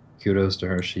kudos to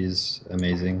her. She's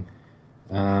amazing.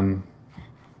 Um,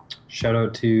 Shout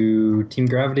out to Team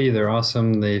Gravity. They're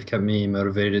awesome. They've kept me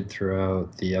motivated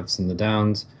throughout the ups and the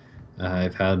downs.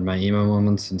 I've had my emo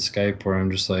moments in Skype where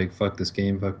I'm just like, fuck this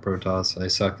game, fuck Protoss, I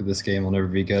suck at this game, I'll never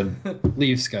be good.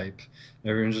 Leave Skype.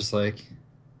 Everyone's just like,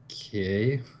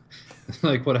 okay.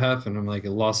 Like, what happened? I'm like, I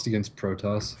lost against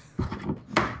Protoss. Fuck.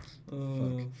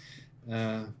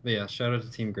 But yeah, shout out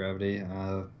to Team Gravity.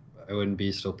 I wouldn't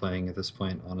be still playing at this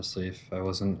point, honestly, if I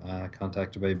wasn't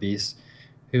contacted by Beast,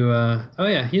 who, oh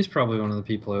yeah, he's probably one of the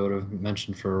people I would have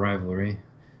mentioned for a rivalry.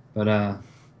 But I'm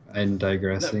That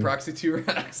digressing. proxy 2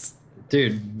 racks.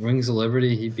 Dude, Wings of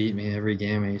Liberty, he beat me every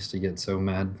game. I used to get so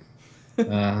mad.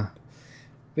 Uh,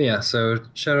 but yeah, so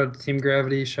shout out to Team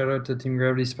Gravity. Shout out to Team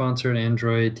Gravity sponsored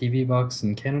Android TV box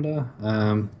in Canada.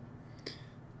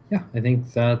 Yeah, I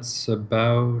think that's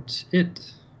about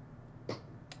it. All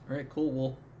right, cool.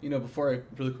 Well, before I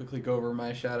really quickly go over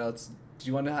my shout outs, did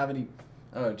you want to have any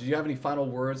did you have any final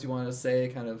words you wanted to say,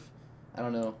 kind of, I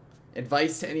don't know,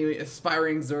 advice to any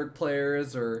aspiring Zerg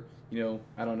players, or,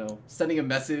 I don't know, sending a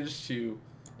message to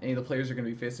any of the players you're going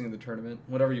to be facing in the tournament?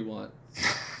 Whatever you want.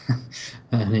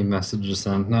 Any message to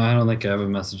send? No, I don't think I have a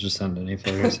message to send to any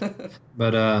players.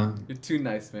 But You're too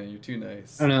nice, man. You're too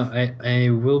nice. I don't know. I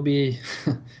will be.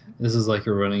 This is like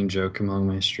a running joke among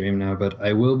my stream now, but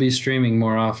I will be streaming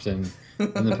more often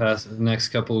in the next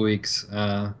couple of weeks.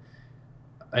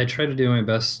 I try to do my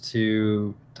best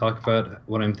to talk about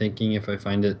what I'm thinking if I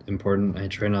find it important. I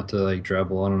try not to like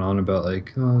drabble on and on about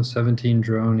like, oh, 17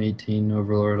 drone, 18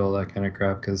 overlord, all that kind of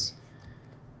crap, because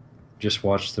just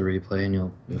watch the replay and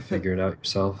you'll figure it out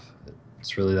yourself.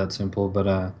 It's really that simple.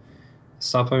 But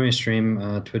stop by my stream,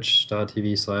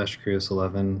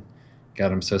 twitch.tv/Kreos11.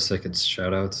 God, I'm so sick of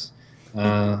shoutouts.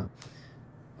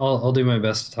 I'll do my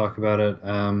best to talk about it,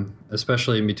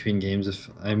 especially in between games. If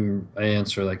I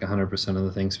answer like 100% of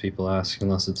the things people ask,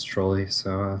 unless it's trolly.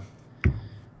 So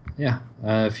yeah,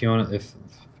 if you want, if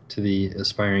to the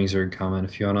aspiring Zerg comment,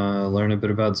 if you want to learn a bit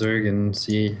about Zerg and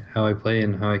see how I play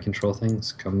and how I control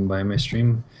things, come by my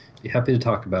stream. Be happy to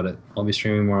talk about it. I'll be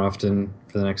streaming more often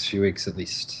for the next few weeks at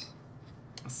least.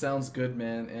 Sounds good,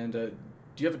 man. And do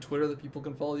you have a Twitter that people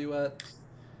can follow you at?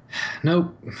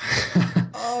 Nope.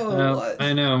 Oh, what?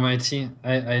 I know my team.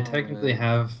 I technically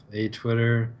have a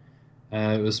Twitter.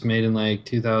 It was made in like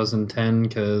 2010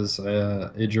 because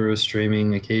Idra was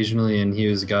streaming occasionally, and he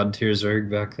was God tier Zerg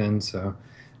back then. So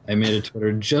I made a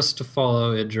Twitter just to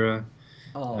follow Idra.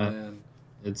 Oh man.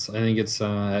 I think it's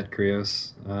at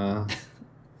Kreos.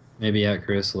 Maybe at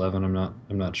Kreos11.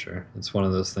 I'm not sure. It's one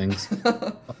of those things.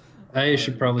 I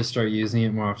should probably start using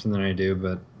it more often than I do,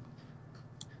 but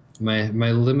my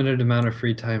limited amount of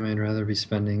free time, I'd rather be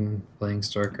spending playing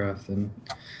StarCraft than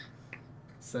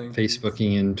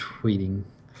Facebooking and tweeting.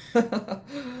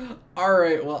 All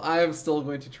right, well, I am still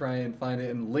going to try and find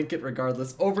it and link it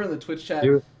regardless over in the Twitch chat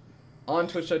on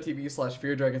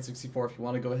twitch.tv/FearDragon64 if you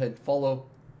want to go ahead and follow.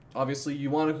 Obviously, you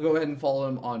want to go ahead and follow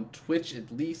him on Twitch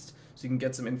at least, so you can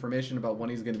get some information about when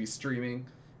he's going to be streaming.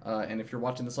 And if you're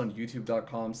watching this on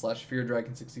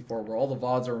youtube.com/FearDragon64, where all the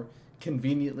VODs are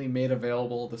conveniently made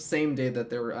available the same day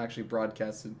that they were actually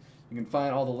broadcasted, you can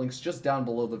find all the links just down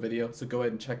below the video, so go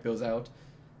ahead and check those out.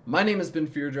 My name has been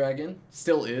Fear Dragon,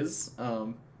 still is.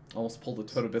 Almost pulled a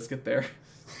Toto Biscuit there,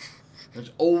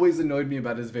 which always annoyed me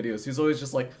about his videos. He's always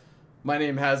just like, my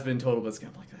name has been Toto Biscuit.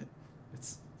 I'm like,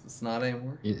 it's not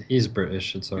anymore. He's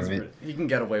British, it's alright. He can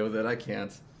get away with it, I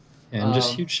can't. Yeah, and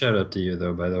just huge shout out to you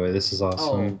though, by the way. This is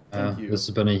awesome. Oh, thank you. This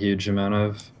has been a huge amount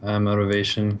of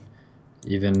motivation,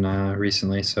 even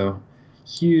recently. So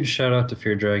huge shout out to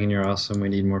Fear Dragon. You're awesome. We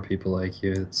need more people like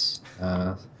you. It's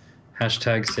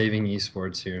hashtag saving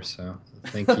esports here. So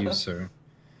thank you, sir.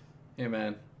 Hey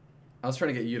man, I was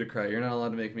trying to get you to cry. You're not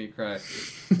allowed to make me cry.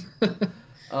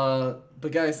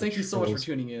 But guys, thank you so much for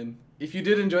tuning in. If you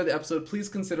did enjoy the episode, please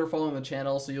consider following the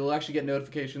channel so you'll actually get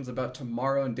notifications about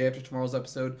tomorrow and day after tomorrow's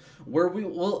episode, where we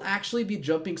will actually be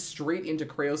jumping straight into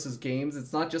Kreos' games.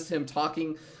 It's not just him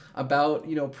talking about,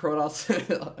 Protoss.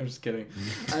 I'm just kidding.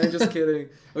 I'm just kidding.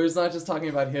 It's not just talking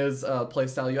about his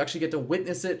playstyle. You actually get to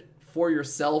witness it for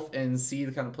yourself and see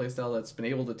the kind of playstyle that's been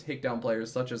able to take down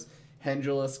players such as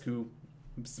Hengelis, who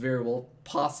is very well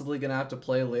possibly going to have to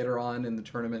play later on in the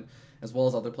tournament, as well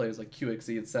as other players like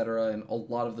QXE, etc., and a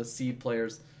lot of the seed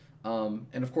players. And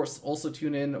of course, also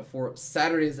tune in for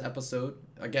Saturday's episode.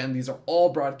 Again, these are all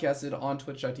broadcasted on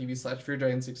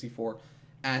twitch.tv/FearDragon64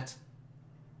 at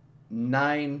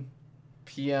 9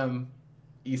 p.m.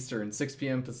 Eastern, 6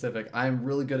 p.m. Pacific. I'm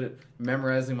really good at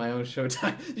memorizing my own show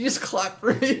time. You just clap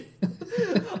for me.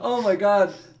 Oh my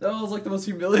god, that was like the most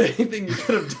humiliating thing you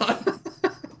could have done.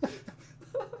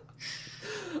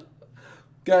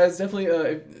 Guys, definitely,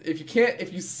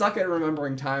 if you suck at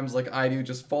remembering times like I do,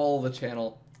 just follow the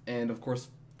channel, and of course,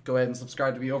 go ahead and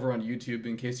subscribe to me over on YouTube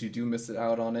in case you do miss it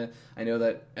out on it. I know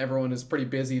that everyone is pretty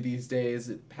busy these days.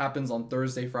 It happens on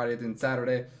Thursday, Friday, then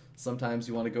Saturday. Sometimes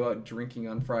you want to go out drinking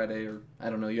on Friday, or I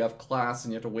don't know, you have class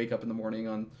and you have to wake up in the morning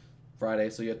on Friday,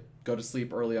 so you have to go to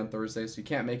sleep early on Thursday, so you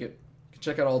can't make it. You can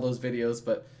check out all those videos,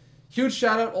 but huge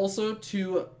shout out also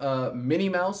to Minnie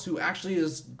Mouse, who actually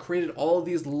has created all of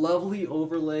these lovely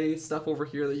overlay stuff over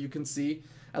here that you can see,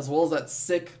 as well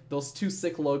as those two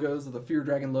sick logos, of the Fear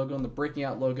Dragon logo and the Breaking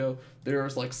Out logo. They're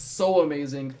like so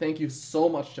amazing. Thank you so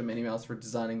much to Minnie Mouse for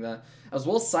designing that, as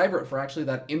well as Cybert for actually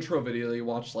that intro video that you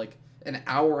watched like an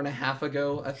hour and a half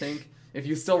ago, I think. If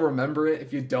you still remember it,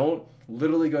 if you don't,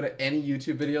 literally go to any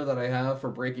YouTube video that I have for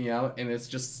Breaking Out, and it's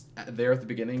just there at the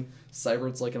beginning.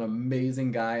 Cybert's like an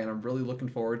amazing guy, and I'm really looking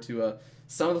forward to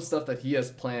some of the stuff that he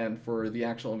has planned for the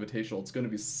actual Invitational. It's going to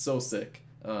be so sick.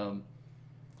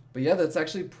 But yeah, that's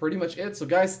actually pretty much it. So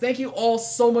guys, thank you all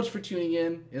so much for tuning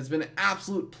in. It's been an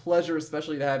absolute pleasure,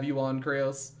 especially to have you on,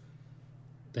 Kreos.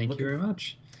 Thank you very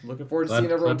much. Looking forward to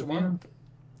seeing everyone tomorrow.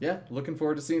 Yeah, looking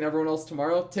forward to seeing everyone else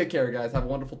tomorrow. Take care, guys. Have a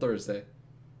wonderful Thursday.